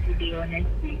Saturday or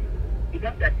next week. You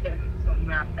don't attend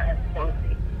somewhere after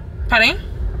 4:30. Pardon?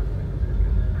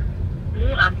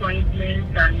 New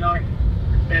appointments are not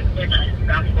accepted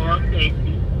after 4:30.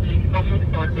 It's almost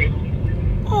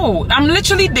 4:30. Oh, I'm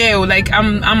literally there. Like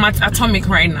I'm at Atomic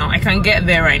right now. I can get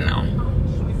there right now.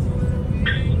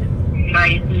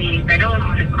 But please, I don't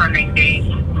want to connect there.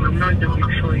 I'm not doing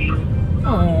it for you.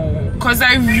 Oh, cause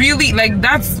I really like,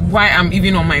 that's why I'm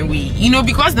even on my way. You know,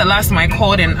 because the last time I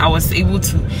called and I was able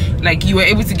to, like, you were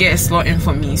able to get a slot in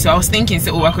for me. So I was thinking,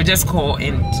 so I could just call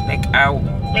and like I'll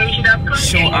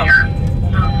show up.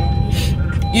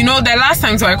 You know, the last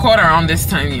time, so I called around this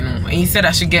time, you know, and he said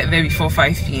I should get there before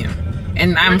 5 p.m.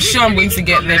 And I'm sure I'm going to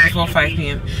get there before 5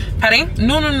 p.m. Pardon?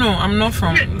 No, I'm not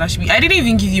from Lashby. I didn't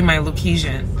even give you my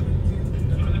location.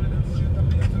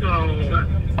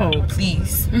 Oh,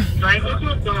 please. So I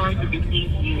also don't want to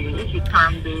deceive you. If you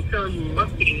come, they'll tell you,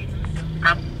 okay,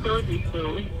 I've told you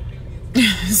so.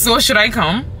 So should I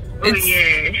come? Oh,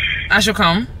 yeah. I should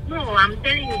come? No, I'm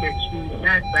telling you the truth.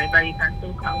 That's why, but you can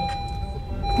still come.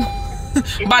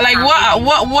 But like,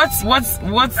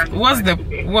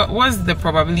 what's the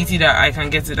probability that I can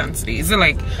get it done today? Is it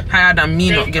like higher than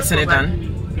me not getting it done?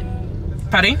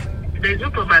 Pardon? There's no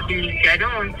probability. I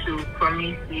don't want to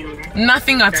promise you.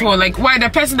 Nothing at all. Like, why the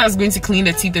person that's going to clean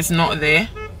the teeth is not there?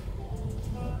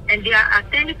 And they are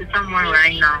attending to someone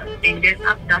right now. And then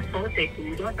after 4:30,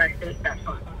 we don't accept that.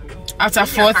 After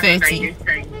 4:30?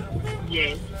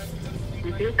 Yes.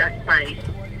 We close at 5.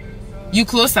 You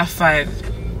close at 5?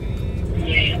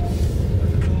 Yes.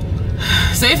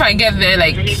 So if I get there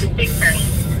like... You need to take time.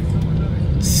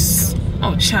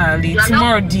 Oh, Charlie.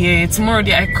 Tomorrow, dear,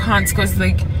 I can't, because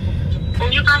like... Oh,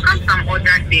 you can come some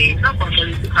other day. It's not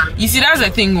compulsory to come. You see, that's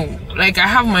the thing. Like, I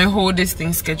have my whole this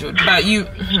thing scheduled, but you,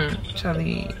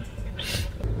 Charlie.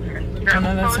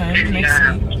 Another time next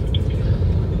week.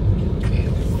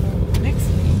 Next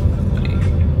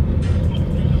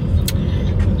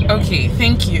week. Okay,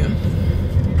 thank you.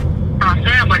 I'm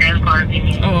sorry about the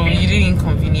inconvenience. Oh, you didn't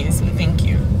inconvenience me. Thank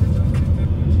you.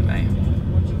 Bye.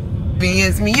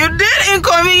 Inconvenience me. You did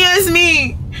inconvenience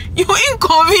me. You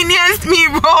inconvenienced me,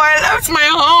 bro. I left my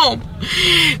home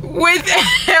with a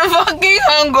fucking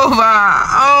hangover.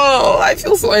 Oh, I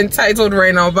feel so entitled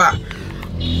right now, but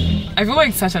I feel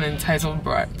like such an entitled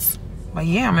brat. But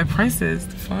yeah, I'm a princess.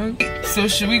 The fuck? So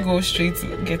should we go straight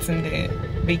to getting the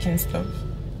baking stuff?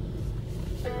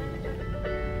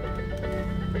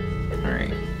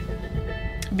 Alright.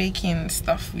 Baking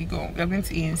stuff, we go. We're going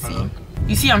to ANC.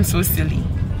 You see, I'm so silly.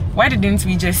 Why didn't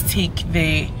we just take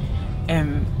the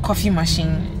coffee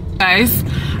machine? Guys,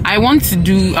 I want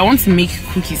to make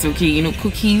cookies, okay? You know,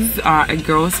 cookies are a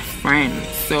girl's friend.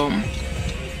 So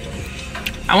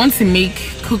I want to make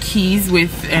cookies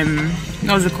with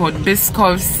what's it called?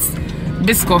 Biscoff.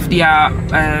 They are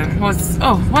what's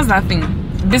that thing?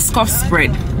 Biscoff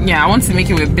spread. Yeah, I want to make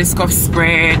it with Biscoff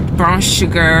spread, brown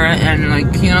sugar, and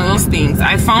like, you know, those things.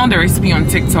 I found a recipe on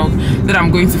TikTok that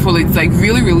I'm going to follow. It's like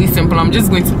really, really simple. I'm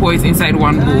just going to pour it inside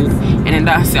one bowl, and then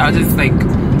that's it. I'll just like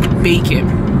bake it.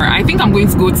 I think I'm going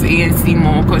to go to ANC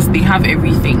Mall because they have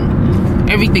everything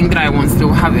that I want.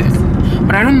 They'll have it,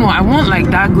 but I don't know. I want like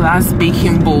that glass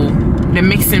baking bowl, the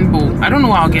mixing bowl. I don't know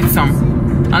where I'll get some,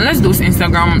 unless those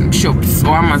Instagram shops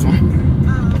or Amazon.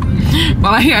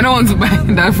 But like, I don't want to buy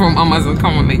that from Amazon.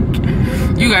 Come on,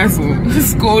 like, you guys will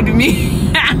scold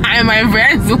me and my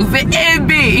friends will say, hey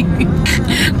babe,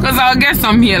 because I'll get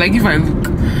some here. Like, if I look,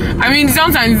 I mean,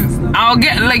 sometimes I'll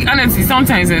get, like, honestly,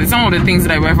 sometimes some of the things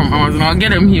that I buy from Amazon, I'll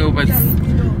get them here, but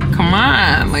come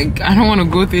on, like, I don't want to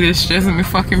go through this stress and be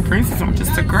fucking princess. I'm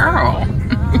just a girl.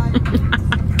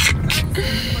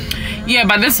 Yeah,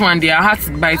 but this one day I had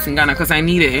to buy it in Ghana because I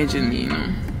need an engine, you know.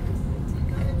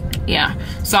 Yeah,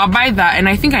 so I'll buy that, and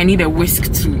I think I need a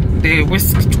whisk too. The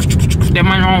whisk, the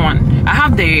manual one. I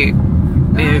have the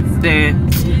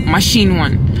machine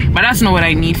one, but that's not what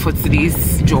I need for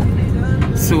today's job.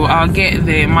 So I'll get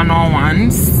the manual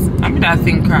ones. I mean, I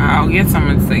think I'll get some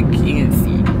at like ANC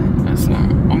as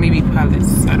well, or maybe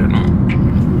Palace. I don't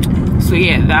know. So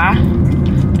yeah, that,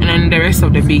 and then the rest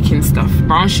of the baking stuff: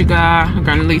 brown sugar,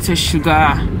 granulated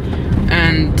sugar,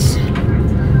 and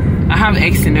I have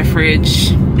eggs in the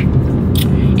fridge.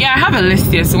 Yeah, I have a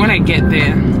list here, so when I get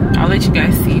there, I'll let you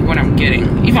guys see what I'm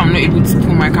getting. If I'm not able to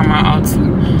pull my camera out, so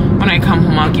when I come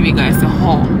home, I'll give you guys the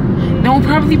haul. Then we'll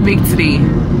probably bake today,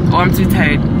 or I'm too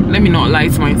tired. Let me not lie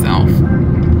to myself.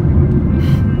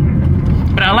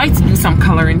 But I like to do some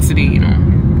coloring today, you know. I'm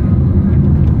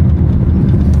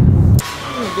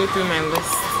gonna go through my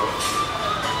list.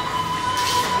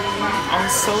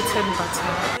 Unsalted butter.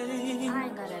 I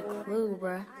ain't got a clue,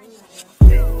 bruh.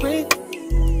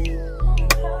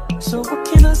 So what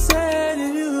can I say to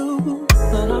you?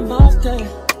 When I'm off there,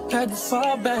 had to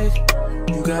fall back.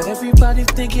 You got everybody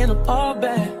thinking I'm all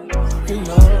bad. You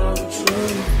know the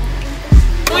truth.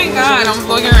 Oh my god, I'm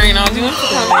vlogging right now. Do you want to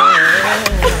come?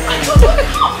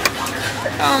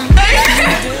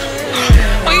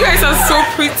 Oh, you guys are so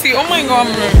pretty. Oh my god,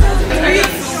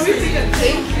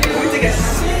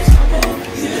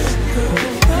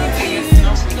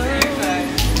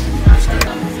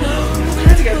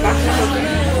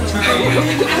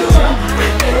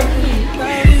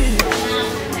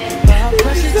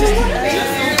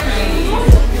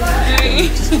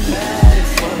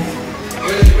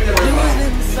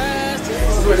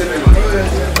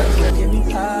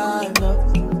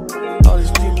 all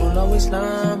these people always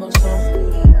lie my song.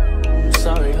 I'm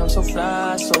sorry, I'm so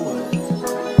fly, so what?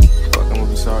 Fuck, I'm gonna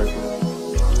be sorry for.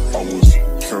 I was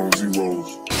counting zeros.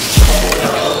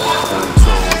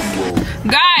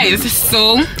 guys,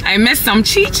 so I missed some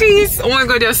CHICHIES. Oh my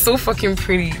god, they're so fucking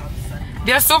pretty.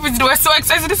 They're so pretty. They were so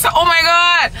excited. Oh my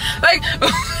god, like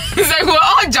it's like we're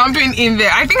all jumping in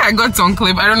there. I think I got on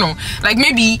clip. I don't know, like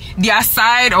maybe their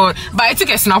side, or but I took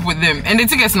a snap with them and they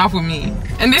took a snap with me,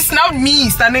 and they snapped me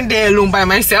standing there alone by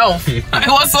myself. It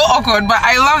was so awkward, but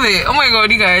I love it. Oh my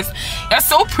god, you guys, you're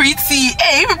so pretty.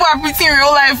 Hey, people are pretty in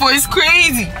real life, it's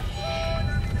crazy.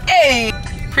 Hey,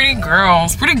 pretty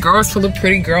girls full of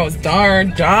pretty girls. No,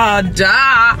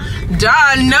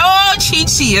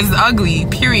 CHICHIE is ugly,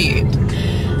 period.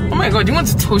 Oh my god, do you want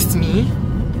to toast me?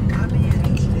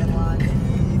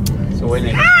 So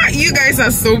you guys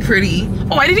are so pretty.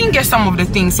 Oh, I didn't get some of the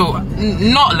things, so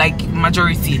not like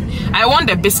majority. I want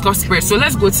the Biscoff spread, so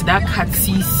let's go to that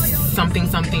Quitachie something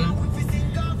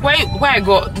where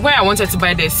I wanted to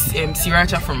buy this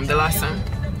sriracha from the last time.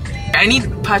 I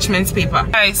need parchment paper.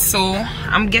 Guys, so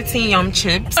I'm getting yam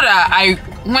chips so that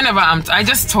I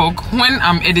just talk. When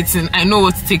I'm editing, I know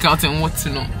what to take out and what to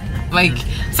know. Like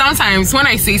sometimes when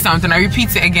I say something, I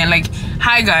repeat it again. Like,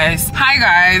 hi guys.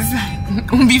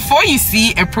 Before you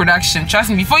see a production, trust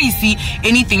me, before you see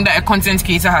anything that a content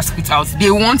creator has put out,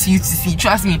 they want you to see,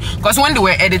 trust me, because when they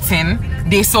were editing,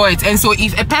 they saw it. And so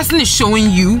if a person is showing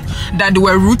you that they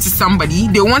were rude to somebody,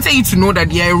 they wanted you to know that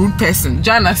they are a rude person.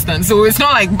 Do you understand? So it's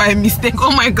not like by mistake.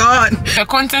 Oh my god, a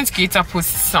content creator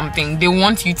posts something, they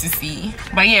want you to see.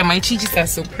 But yeah, my chichis are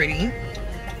so pretty,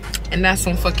 and that's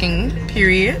some fucking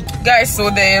period. Guys, so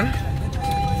the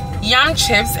yam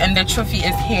chips and the trophy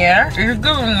is here. It's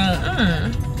good.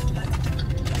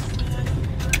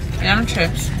 Yam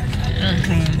chips.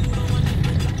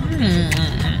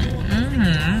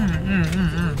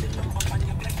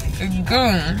 It's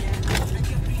good.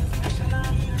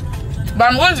 But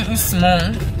I'm going to eat small.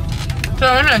 So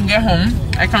when I get home,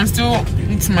 I can still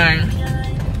eat my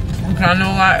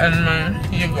granola and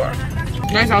my yogurt.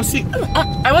 Guys, I'll see.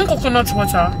 I want coconut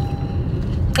water.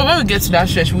 So when we get to that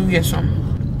stretch, we'll get some.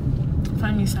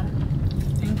 Find me some.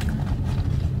 Thank you.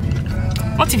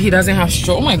 What if he doesn't have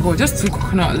straw? Oh my god, just 2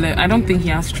 coconut left. I don't think he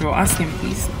has straw. Ask him,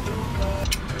 please.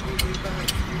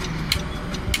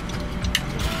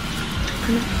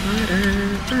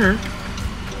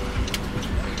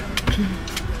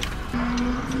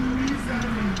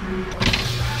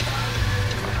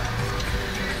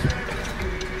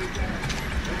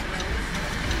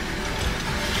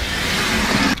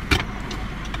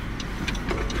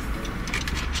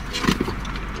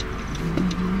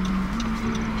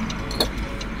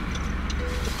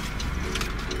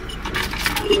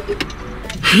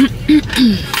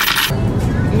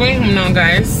 Going home now,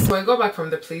 guys. So I got back from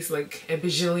the place like a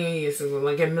bajillion years ago,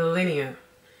 like a millennia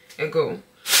ago,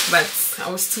 but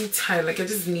I was too tired. Like I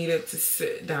just needed to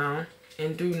sit down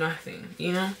and do nothing,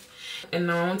 you know. And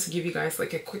now I want to give you guys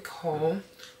like a quick haul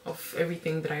of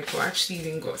everything that I got. I actually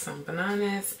even got some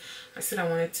bananas. I said I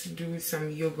wanted to do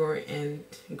some yogurt and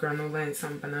granola and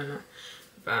some banana,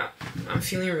 but I'm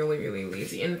feeling really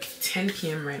lazy. And it's 10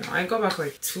 p.m. right now. I got back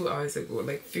like 2 hours ago,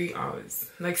 like 3 hours,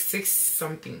 like 6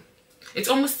 something. It's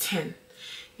almost 10.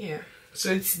 Yeah,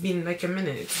 so it's been like a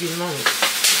minute. It's been long.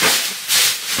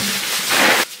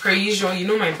 Per usual, you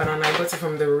know my banana, I got it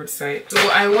from the roadside. So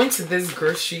I went to this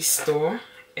grocery store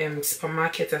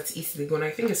supermarket at East Legon. I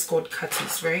think it's called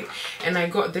Quitachie, right? And I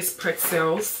got this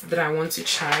pretzels that I want to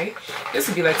try. This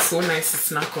would be like so nice to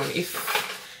snack on if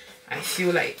I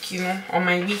feel like, you know, on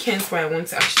my weekends where I want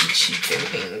to actually cheat and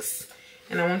things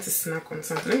and I want to snack on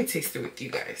something. Let me taste it with you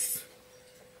guys.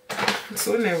 I'm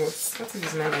so nervous. What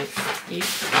is not like?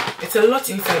 It's a lot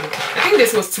inside. I think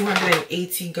this was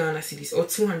 280 Ghana cedis or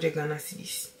 200 Ghana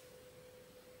cedis.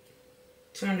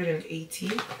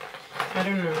 280. I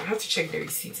don't know. I have to check the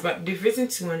receipts, but they've written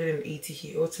 280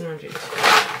 here or 200.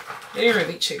 I didn't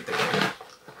really check the one.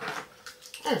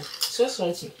 Oh, so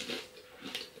salty.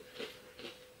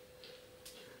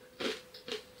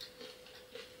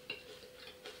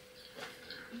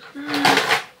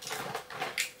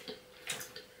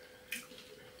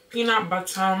 Peanut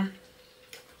butter,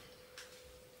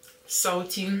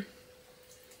 salty,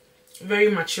 very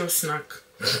mature snack.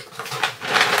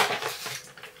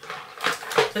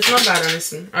 It's not bad,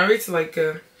 honestly. I rate like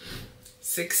a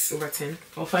 6 over 10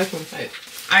 or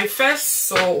 5.5. I first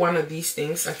saw one of these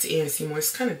things at the ANC Mall.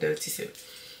 It's kind of dirty, so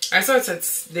I saw it at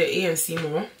the ANC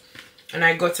Mall and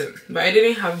I got it, but I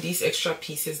didn't have these extra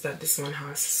pieces that this one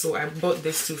has, so I bought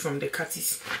this too from the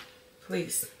Quitachie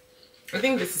place. I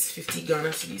think this is 50 Ghana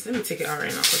cedis. Let me take it out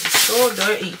right now because it's so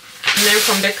dirty. And then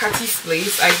from the Quitachie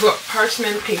place, I got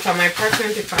parchment paper. My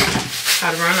parchment paper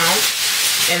had run out.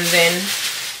 And then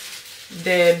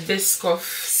the Biscoff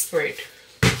spread.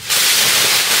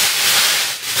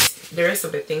 The rest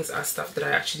of the things are stuff that I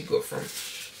actually got from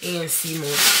ANC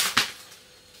Mall.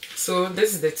 So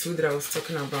this is the two that I was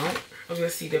talking about.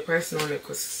 Obviously the price on it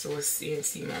because it was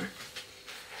ANC Mall.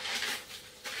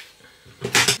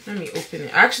 Let me open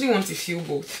it. I actually want to feel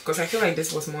both because I feel like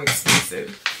this was more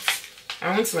expensive.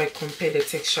 I want to like compare the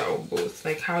texture of both,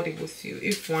 like how they both feel,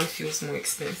 if one feels more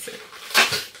expensive.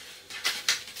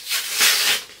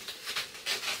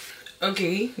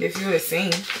 Okay, they feel the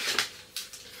same.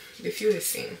 They feel the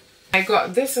same. I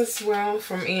got this as well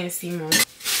from ANC Mall.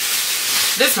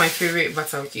 This is my favorite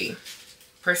butter, okay?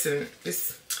 Person,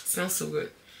 this smells so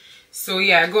good. So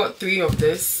yeah, I got 3 of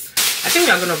this. I think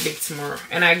we are gonna bake tomorrow.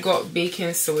 And I got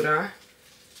baking soda,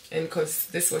 and because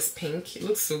this was pink, it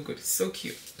looks so good, it's so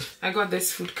cute. I got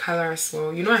this food color as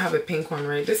well. You know I have a pink one,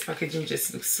 right? This packaging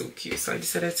just looks so cute, so I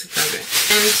decided to grab it.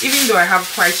 And even though I have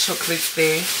white chocolate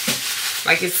there,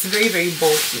 Like it's very, very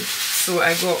bulky. So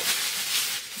I got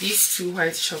these 2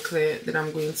 white chocolate that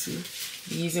I'm going to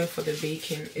be using for the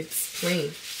baking. It's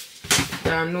plain.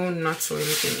 There are no nuts or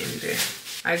anything in there.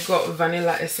 I got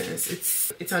vanilla essence.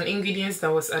 It's an ingredient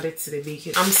that was added to the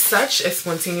baking. I'm such a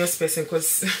spontaneous person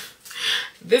because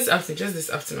this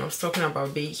afternoon I was talking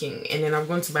about baking, and then I'm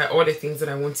going to buy all the things that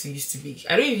I want to use to bake.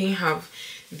 I don't even have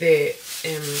the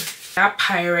that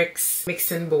Pyrex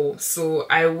mixing bowl, so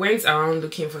I went around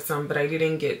looking for some, but I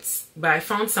didn't get. But I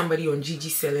found somebody on Gigi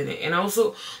selling it, and I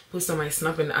also post on my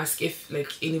snap and ask if like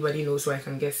anybody knows where I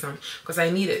can get some, because I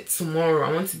need it tomorrow.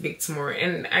 I want to bake tomorrow,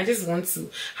 and I just want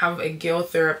to have a girl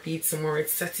therapy tomorrow.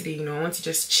 It's Saturday, you know. I want to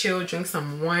just chill, drink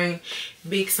some wine,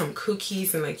 bake some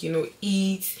cookies, and like, you know,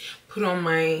 eat, put on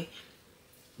my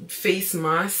face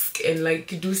mask and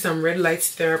like do some red light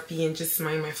therapy and just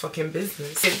mind my fucking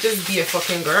business. Just be a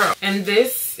fucking girl. And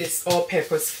this is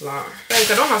all-purpose flour.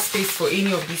 Like, I don't have space for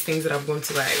any of these things that I'm going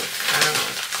to buy. I don't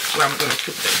know where I'm gonna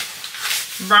put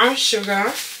them. Brown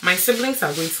sugar. My siblings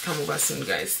are going to come over soon,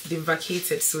 guys. They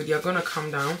vacated, so they're gonna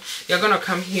come down. They're gonna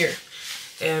come here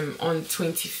on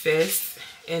 21st,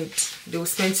 and they will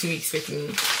spend 2 weeks with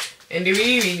me. And they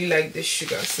really like this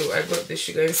sugar, so I got this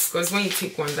sugar. Because when you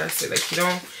take one, that's it. Like, you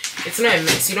don't, it's not a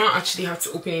mix. You don't actually have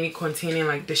to open any containing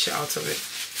like this shit out of it.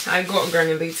 So I got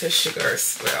granulated sugar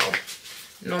as well.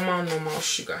 Normal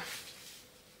sugar.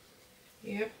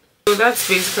 Yep. So that's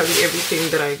basically everything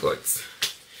that I got.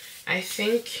 I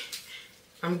think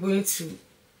I'm going to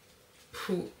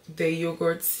put the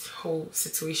yogurt whole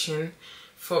situation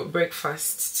for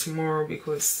breakfast tomorrow,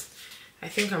 because I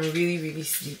think I'm really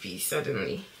sleepy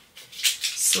suddenly.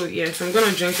 So yes, I'm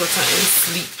gonna drink water and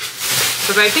sleep,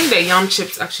 because I think the yam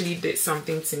chips actually did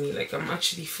something to me. Like, I'm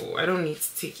actually full. I don't need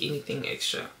to take anything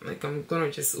extra. Like, I'm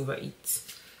gonna just overeat.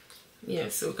 Yeah,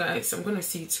 so guys, I'm gonna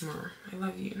see you tomorrow. I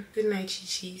love you. Good night,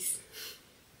 Chichis.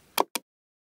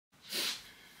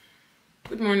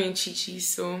 Good morning, Chichis.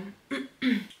 So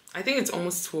I think it's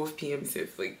almost 12 p.m. so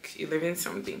it's like 11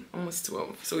 something, almost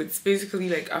 12. So it's basically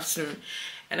like afternoon,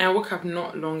 and I woke up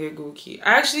not long ago. Okay,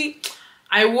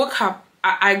 I woke up,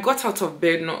 I got out of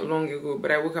bed not long ago,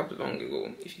 but I woke up long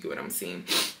ago, if you get what I'm saying.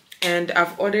 And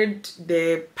I've ordered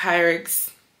the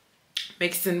Pyrex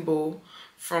mixing bowl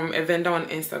from a vendor on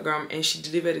Instagram, and she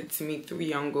delivered it to me 3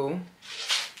 years ago.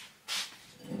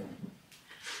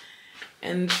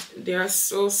 And they are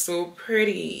so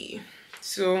pretty.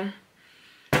 So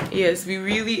yes, we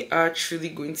really are truly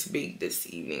going to bake this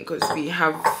evening, because we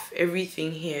have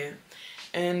everything here.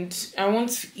 And I want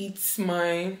to eat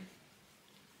my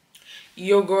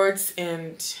yogurt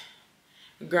and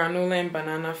granola and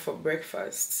banana for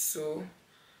breakfast. So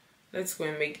let's go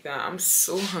and make that. I'm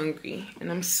so hungry and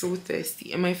I'm so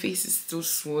thirsty, and my face is still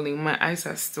swollen. My eyes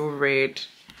are still red.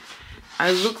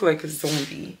 I look like a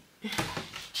zombie.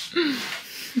 Oh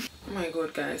my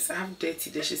god, guys, I have dirty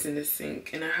dishes in the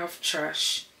sink, and I have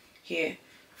trash here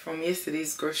from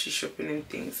yesterday's grocery shopping and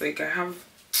things. Like, I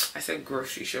said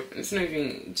grocery shopping, it's not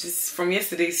even, just from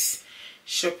yesterday's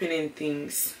shopping and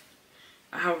things.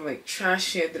 I have like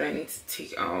trash here that I need to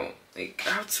take out. Like,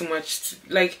 I have too much to,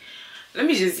 like, let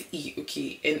me just eat,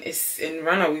 okay, and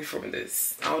run away from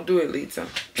this. I'll do it later.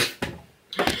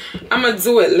 I'm gonna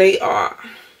do it later.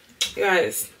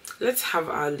 Guys, let's have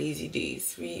our lazy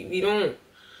days. We don't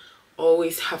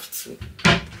always have to,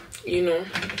 you know,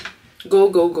 go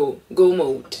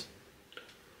mode.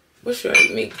 What should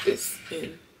I make this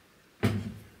in?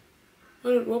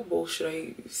 What bowl should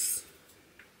I use?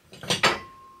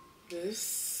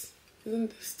 This, isn't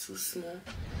this too small?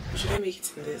 Or should I make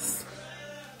it in this?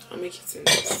 I'll make it in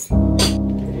this.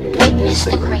 Witness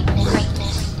the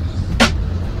greatness.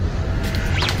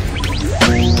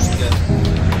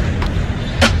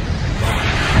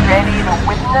 Ready to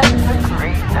witness the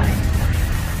greatness.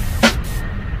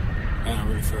 I'm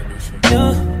ready for this shit.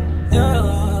 Yeah.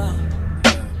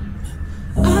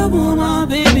 I want my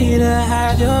baby to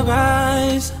have your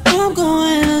eyes. I'm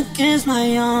going against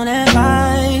my own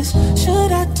advice.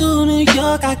 Should I do New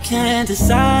York? I can't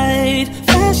decide.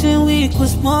 Fashion week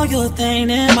was more your thing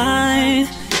than mine.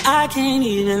 I can't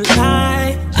even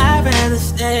lie, I'd rather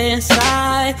stay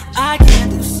inside. I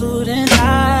can't do suit and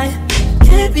tie.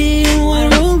 Can't be in one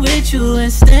room with you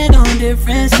and stand on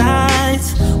different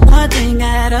sides. One thing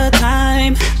at a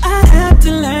time, I have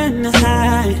to learn to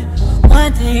hide.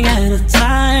 One thing at a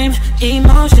time,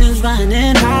 emotions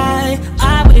running high.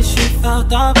 I wish you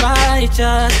felt alright,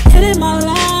 just hitting my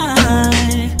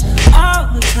line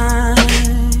all the time,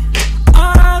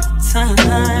 all the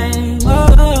time.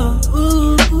 Oh,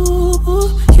 ooh, ooh, ooh.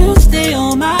 You stay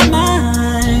on my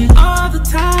mind all the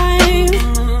time,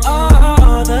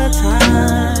 all the time.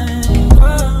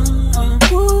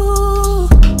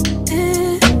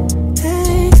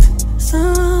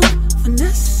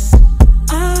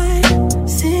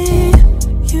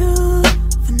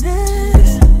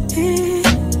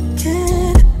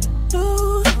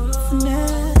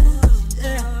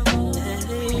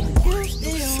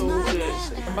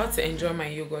 about to enjoy my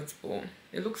yogurt bowl.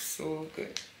 It looks so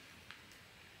good.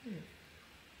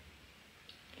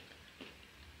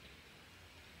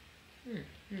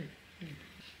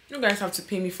 You guys have to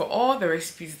pay me for all the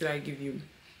recipes that I give you.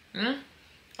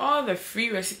 All the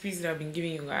free recipes that I've been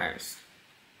giving you guys.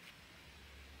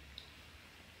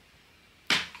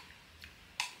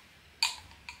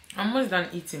 I'm almost done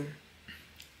eating.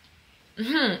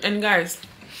 And guys,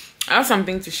 I have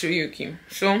something to show you, okay?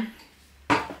 So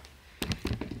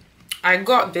I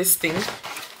got this thing,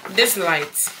 this light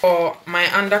for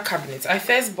my under cabinet. I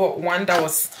first bought one that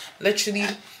was literally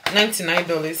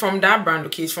 $99 from that brand,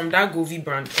 okay? It's from that Govi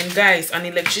brand. And guys, an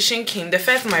electrician came. The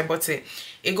first time I bought it,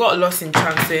 it got lost in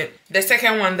transit. The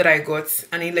second one that I got,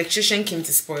 an electrician came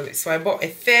to spoil it. So I bought a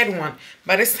third one,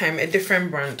 but this time a different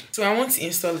brand. So I want to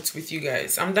install it with you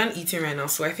guys. I'm done eating right now,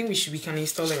 so I think we can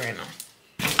install it right now.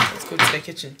 Let's go to the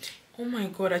kitchen. Oh my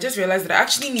god, I just realized that I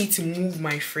actually need to move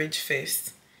my fridge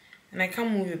first. And I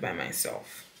can't move it by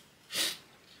myself.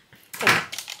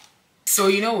 So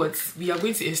you know what? We are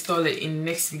going to install it in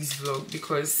next week's vlog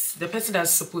because the person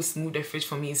that's supposed to move the fridge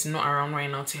for me is not around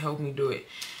right now to help me do it.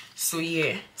 So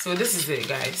yeah, so this is it,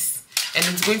 guys. And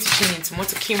it's going to change into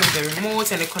motor. Came with the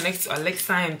remote and it connects to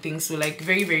Alexa and things. So like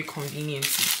very, very convenient.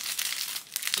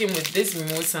 Came with this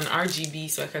remote and RGB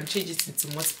so I can change it into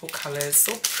multiple colors.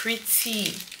 So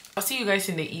pretty. I'll see you guys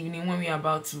in the evening when we are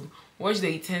about to wash the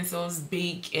utensils,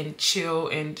 bake and chill.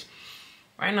 And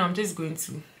right now I'm just going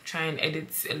to try and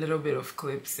edit a little bit of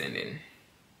clips and then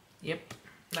yep,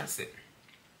 that's it.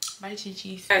 Bye,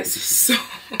 Chichis. Guys, so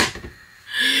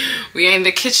we are in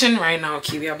the kitchen right now,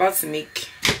 okay? We are about to make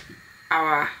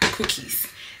our cookies.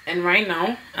 And right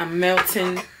now I'm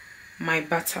melting my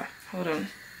butter. Hold on.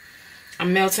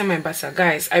 I'm melting my butter.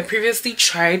 Guys, I previously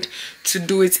tried to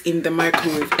do it in the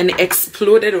microwave and it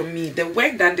exploded on me. The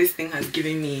work that this thing has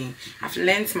given me, I've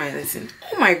learned my lesson.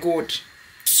 Oh my god.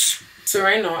 So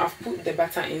right now I've put the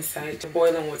butter inside the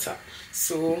boiling water.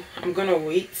 So I'm gonna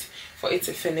wait for it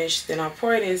to finish. Then I'll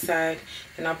pour it inside.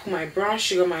 Then I'll put my brown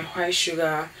sugar, my white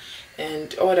sugar,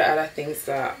 and all the other things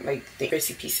that like the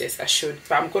recipe says I should.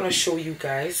 But I'm gonna show you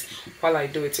guys while I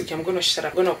do it. Okay, I'm gonna shut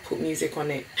up. I'm gonna put music on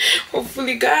it.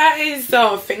 Hopefully, guys,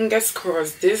 fingers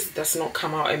crossed this does not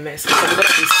come out a mess. Because I'm gonna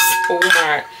be so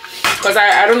mad. Because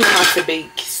I don't know how to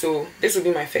bake, so this will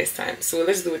be my first time. So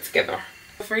let's do it together.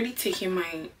 I've already taken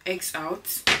my eggs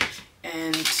out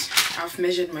and I've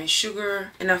measured my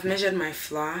sugar and I've measured my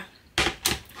flour.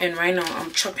 And right now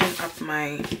I'm chopping up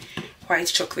my white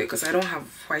chocolate because I don't have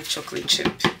white chocolate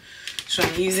chip. So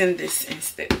I'm using this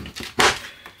instead.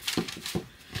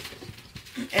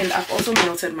 And I've also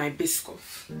melted my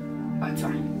Biscoff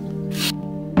butter.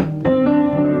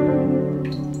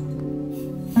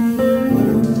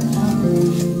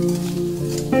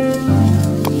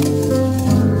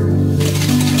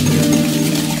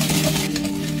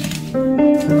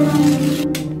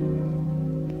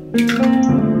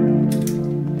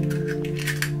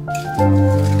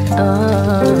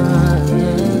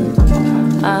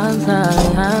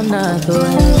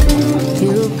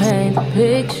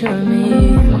 Picture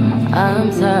me,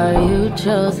 I'm sorry you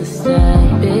chose to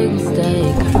stay. Big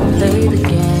mistake, play the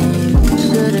game.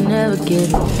 Should've never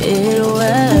given it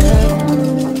away.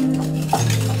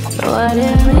 No, I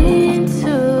didn't mean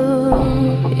to.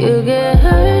 You get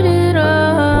hurt at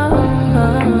all.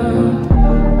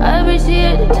 I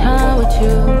appreciate the time with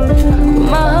you.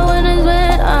 My heart is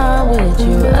when I'm with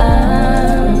you. I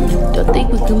don't think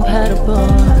we're compatible.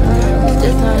 It's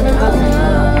just not impossible.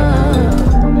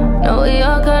 No, we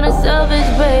all kinda selfish,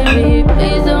 baby.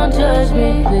 Please don't judge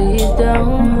me, please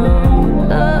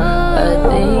don't. I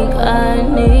think I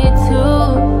need to.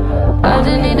 I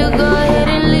just need to go ahead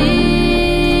and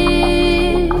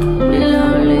leave. Be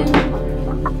lonely.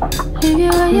 Leave you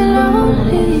while you're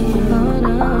lonely.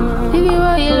 Leave you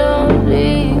while you're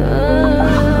lonely.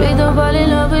 Please don't fall in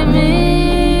love with me.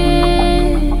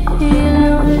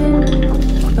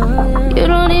 You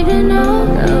don't even know.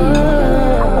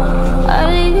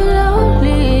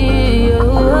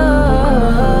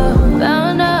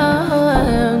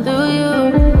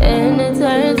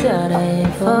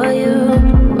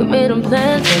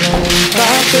 Plans and I didn't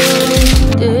fall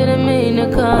through. Didn't mean to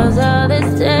cause all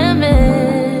this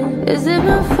damage. Is it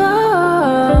my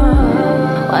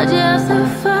fault? Why'd you have so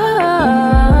far?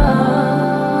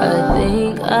 I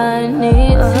think I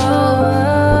need to.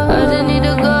 I just need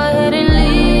to go ahead and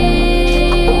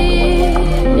leave.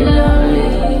 You're lonely.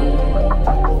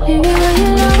 Leave me while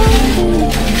you're lonely.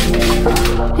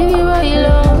 Leave me while you're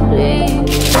lonely.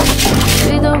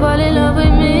 Please don't fall in love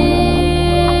with me.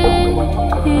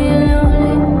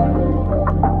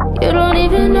 You don't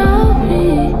even know me.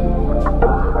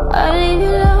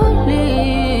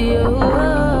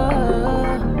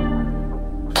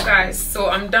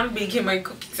 I'm done baking my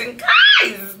cookies, and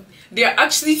guys, they are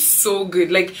actually so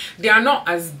good. Like, they are not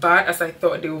as bad as I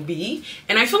thought they would be.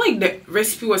 And I feel like the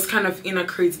recipe was kind of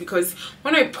inaccurate because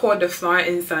when I poured the flour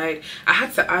inside, I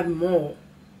had to add more.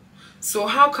 So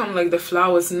how come like the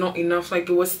flour was not enough? Like,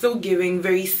 it was still giving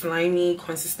very slimy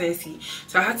consistency,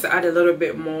 so I had to add a little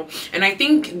bit more. And I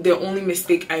think the only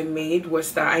mistake I made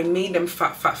was that I made them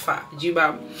fat.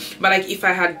 But like, if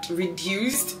I had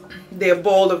reduced the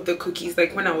ball of the cookies,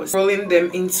 like when I was rolling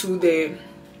them into the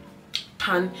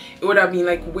pan, it would have been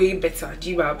like way better.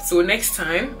 So next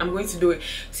time I'm going to do it.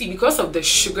 See, because of the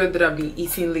sugar that I've been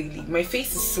eating lately, my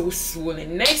face is so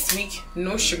swollen. Next week,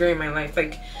 no sugar in my life,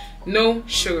 like no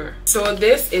sugar. So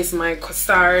this is my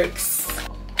Cosrx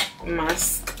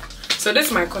mask. So this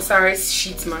is my Cosrx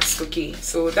sheet mask. Okay,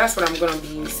 so that's what I'm gonna be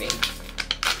using.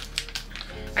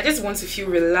 I just want to feel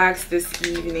relaxed this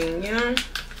evening, you know,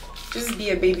 just be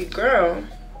a baby girl.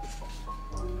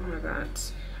 Oh my god,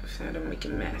 I don't make a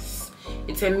mess.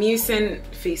 It's a mucin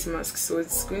face mask, so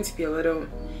it's going to be a little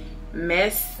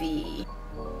messy.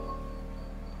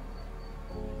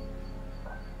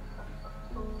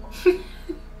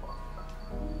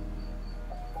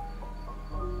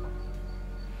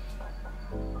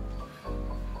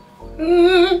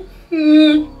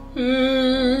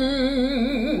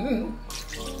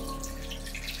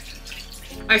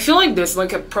 I feel like there's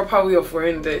like a proper way of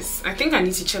wearing this. I think I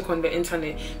need to check on the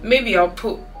internet. Maybe I'll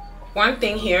put one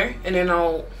thing here and then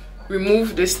I'll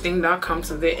remove this thing that comes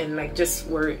with it and like just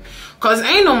wear it, cause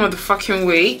ain't no motherfucking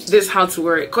way this is how to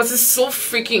wear it, cause it's so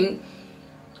freaking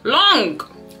long.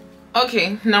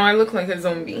 Okay, now I look like a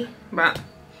zombie, but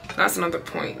that's not the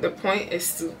point. The point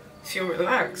is to feel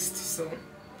relaxed. So,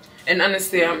 and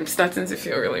honestly, I'm starting to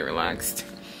feel really relaxed.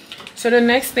 So the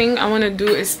next thing I want to do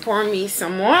is pour me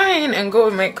some wine and go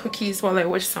with my cookies while I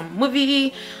watch some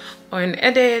movie or an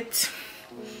edit.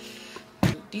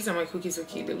 These are my cookies.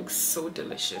 Okay, they look so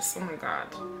delicious. Oh my god.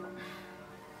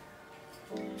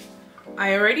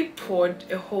 I already poured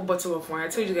a whole bottle of wine. I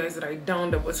told you guys that I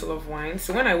downed a bottle of wine.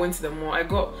 So when I went to the mall, I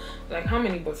got like how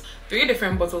many bottles? 3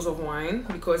 different bottles of wine,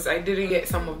 because I didn't get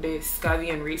some of the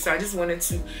Scali and Ray. So I just wanted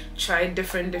to try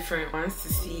different ones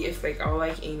to see if like I'll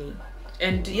like any.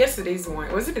 And yesterday's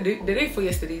wine, was it the day for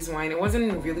yesterday's wine? It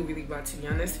wasn't really bad, to be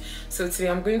honest. So today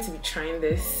I'm going to be trying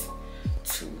this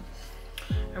too.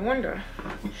 I wonder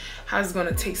how it's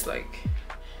gonna taste like.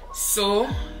 So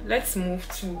let's move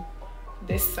to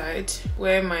this side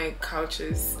where my couch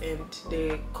is and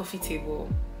the coffee table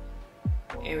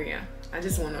area.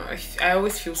 I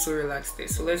always feel so relaxed there,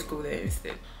 so let's go there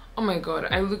instead. Oh my god,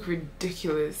 I look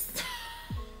ridiculous.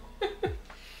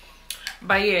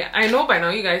 But yeah, I know by now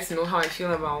you guys know how I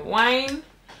feel about wine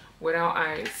without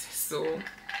ice. So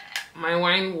my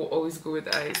wine will always go with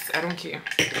ice. I don't care.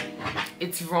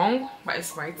 It's wrong, but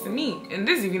it's right to me. And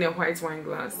this is even a white wine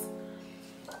glass.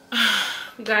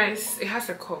 Guys, it has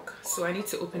a cork, so I need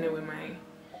to open it with my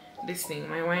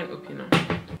wine opener.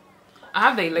 I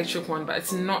have the electric one, but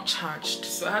it's not charged,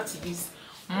 so I have to use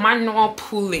manual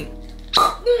pulling.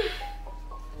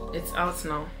 It's out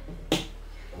now.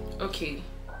 Okay,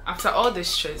 after all this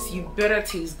stress, you better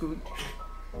taste good.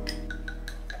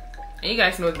 And you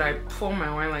guys know that I pour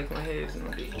my wine like my head is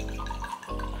not big.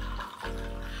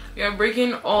 You're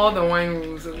breaking all the wine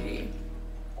rules, okay?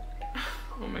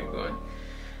 Oh my god.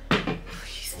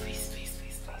 Please.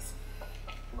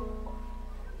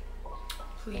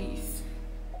 Please.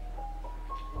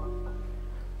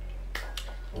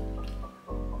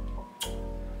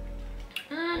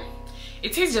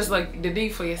 It tastes just like the day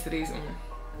for yesterday's one.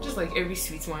 Just like every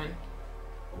sweet wine.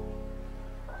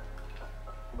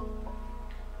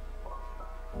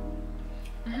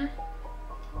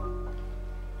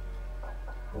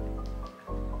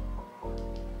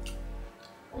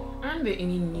 Aren't there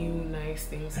any new nice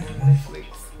things on Netflix?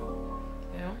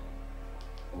 Yeah.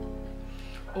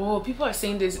 Oh, people are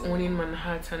saying this Owning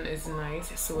Manhattan is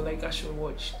nice, so like I should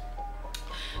watch.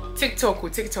 TikTok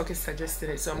is suggested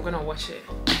it, so I'm gonna watch it.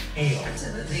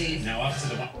 Now up to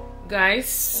the guys,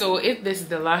 so if this is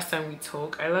the last time we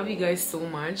talk, I love you guys so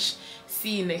much.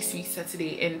 See you next week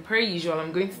Saturday, and per usual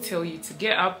I'm going to tell you to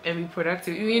get up and be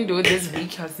productive, even though this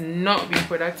week has not been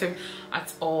productive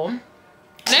at all.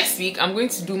 Next week I'm going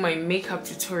to do my makeup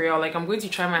tutorial. Like, I'm going to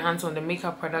try my hands on the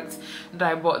makeup products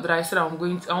that I bought, that I said I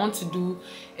want to do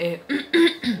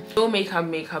no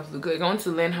makeup look. Like, I want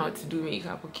to learn how to do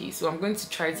makeup. Okay, so I'm going to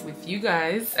try it with you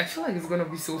guys. I feel like it's gonna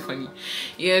be so funny.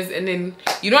 Yes, and then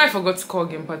you know I forgot to call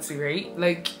game party, right?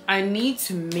 Like, I need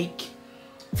to make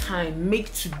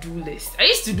to-do list. I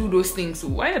used to do those things, so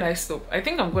why did I stop? I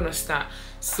think I'm gonna start.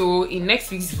 So in next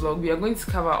week's vlog we are going to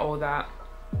cover all that.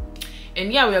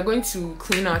 And yeah, we are going to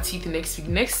clean our teeth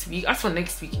next week. As for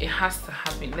next week, it has to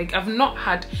happen. Like, I've not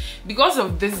had, because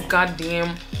of this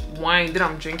goddamn wine that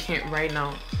I'm drinking right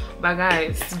now. But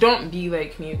guys, don't be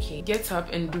like me, okay? Get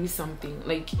up and do something.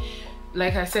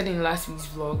 Like I said in last week's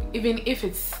vlog, even if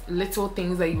it's little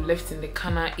things that you left in the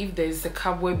corner, if there's a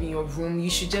cobweb in your room, you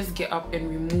should just get up and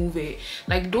remove it.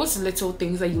 Like, those little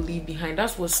things that you leave behind,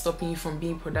 that's what's stopping you from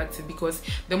being productive. Because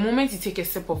the moment you take a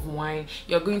sip of wine,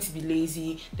 you're going to be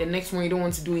lazy. The next morning you don't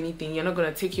want to do anything. You're not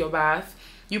going to take your bath.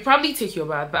 You probably take your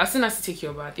bath, but as soon as you take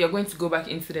your bath, you're going to go back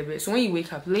into the bed. So when you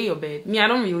wake up, lay your bed. Me, I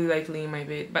don't really like laying my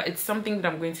bed, but it's something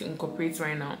that I'm going to incorporate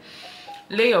right now.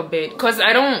 Lay your bed, because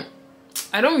I don't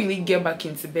really get back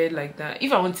into bed like that.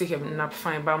 If I want to take a nap,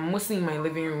 fine, but I'm mostly in my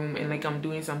living room and like I'm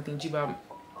doing something jibab.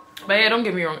 But yeah, don't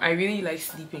get me wrong, I really like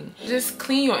sleeping. Just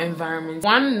clean your environment.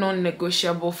 One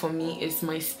non-negotiable for me is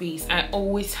my space. I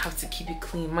always have to keep it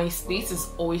clean. My space is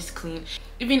always clean.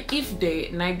 Even if the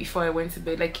night before I went to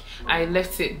bed, like, I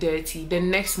left it dirty, the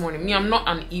next morning, me, I'm not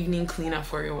an evening cleaner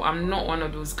for real. I'm not one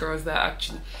of those girls that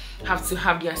actually have to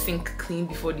have their sink clean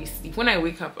before they sleep. When I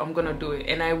wake up, I'm gonna do it,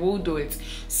 and I will do it.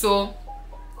 So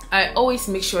I always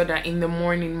make sure that in the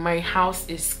morning my house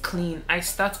is clean. I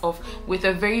start off with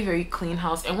a very, very clean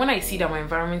house, and when I see that my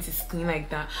environment is clean like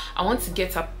that, I want to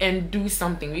get up and do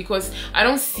something, because I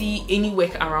don't see any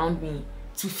work around me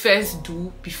to first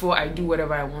do before I do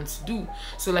whatever I want to do.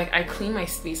 So like, I clean my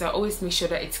space. I always make sure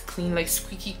that it's clean, like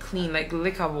squeaky clean, like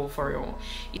lickable for real.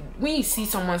 When you see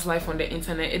someone's life on the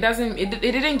internet, it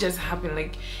didn't just happen.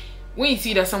 Like, when you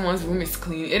see that someone's room is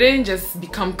clean, it didn't just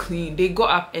become clean. They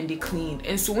got up and they cleaned.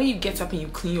 And so when you get up and you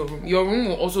clean your room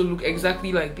will also look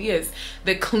exactly like this,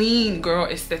 the clean girl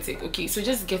aesthetic. Okay, so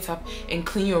just get up and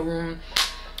clean your room.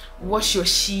 Wash your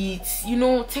sheets, you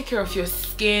know, take care of your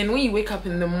skin. When you wake up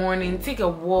in the morning, take a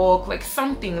walk, like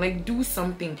something, like do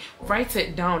something. Write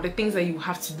it down, the things that you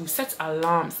have to do. Set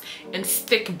alarms and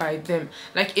stick by them.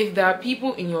 Like, if there are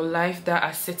people in your life that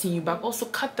are setting you back, also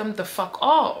cut them the fuck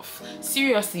off.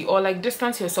 Seriously. Or like,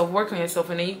 distance yourself, work on yourself,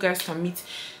 and then you guys can meet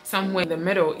somewhere in the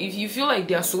middle. If you feel like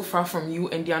they are so far from you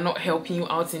and they are not helping you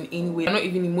out in any way, they're not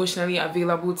even emotionally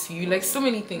available to you, like so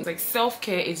many things. Like,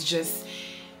 self-care is just,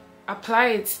 apply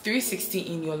it 360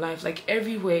 in your life, like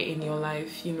everywhere in your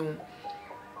life, you know,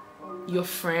 your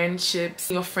friendships,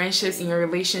 in your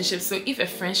relationships. So if a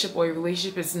friendship or a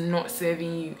relationship is not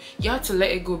serving you, you have to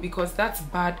let it go, because that's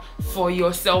bad for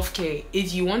your self-care.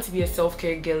 If you want to be a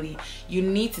self-care girly, you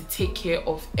need to take care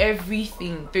of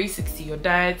everything 360, your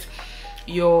diet,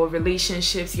 your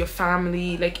relationships, your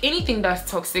family. Like, anything that's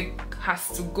toxic has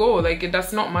to go. Like, it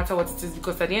does not matter what it is,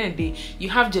 because at the end of the day, you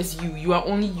have just you are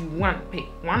only you. One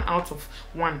out of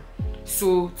one.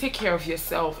 So take care of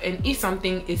yourself, and if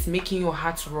something is making your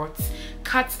heart rot,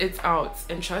 cut it out.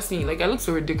 And trust me, like, I look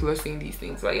so ridiculous saying these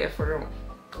things, but yeah, for real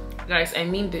guys, I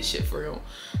mean this shit for real.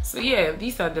 So yeah,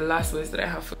 these are the last words that I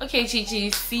have. Okay,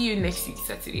 Chichis, see you next week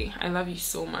Saturday. I love you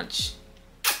so much.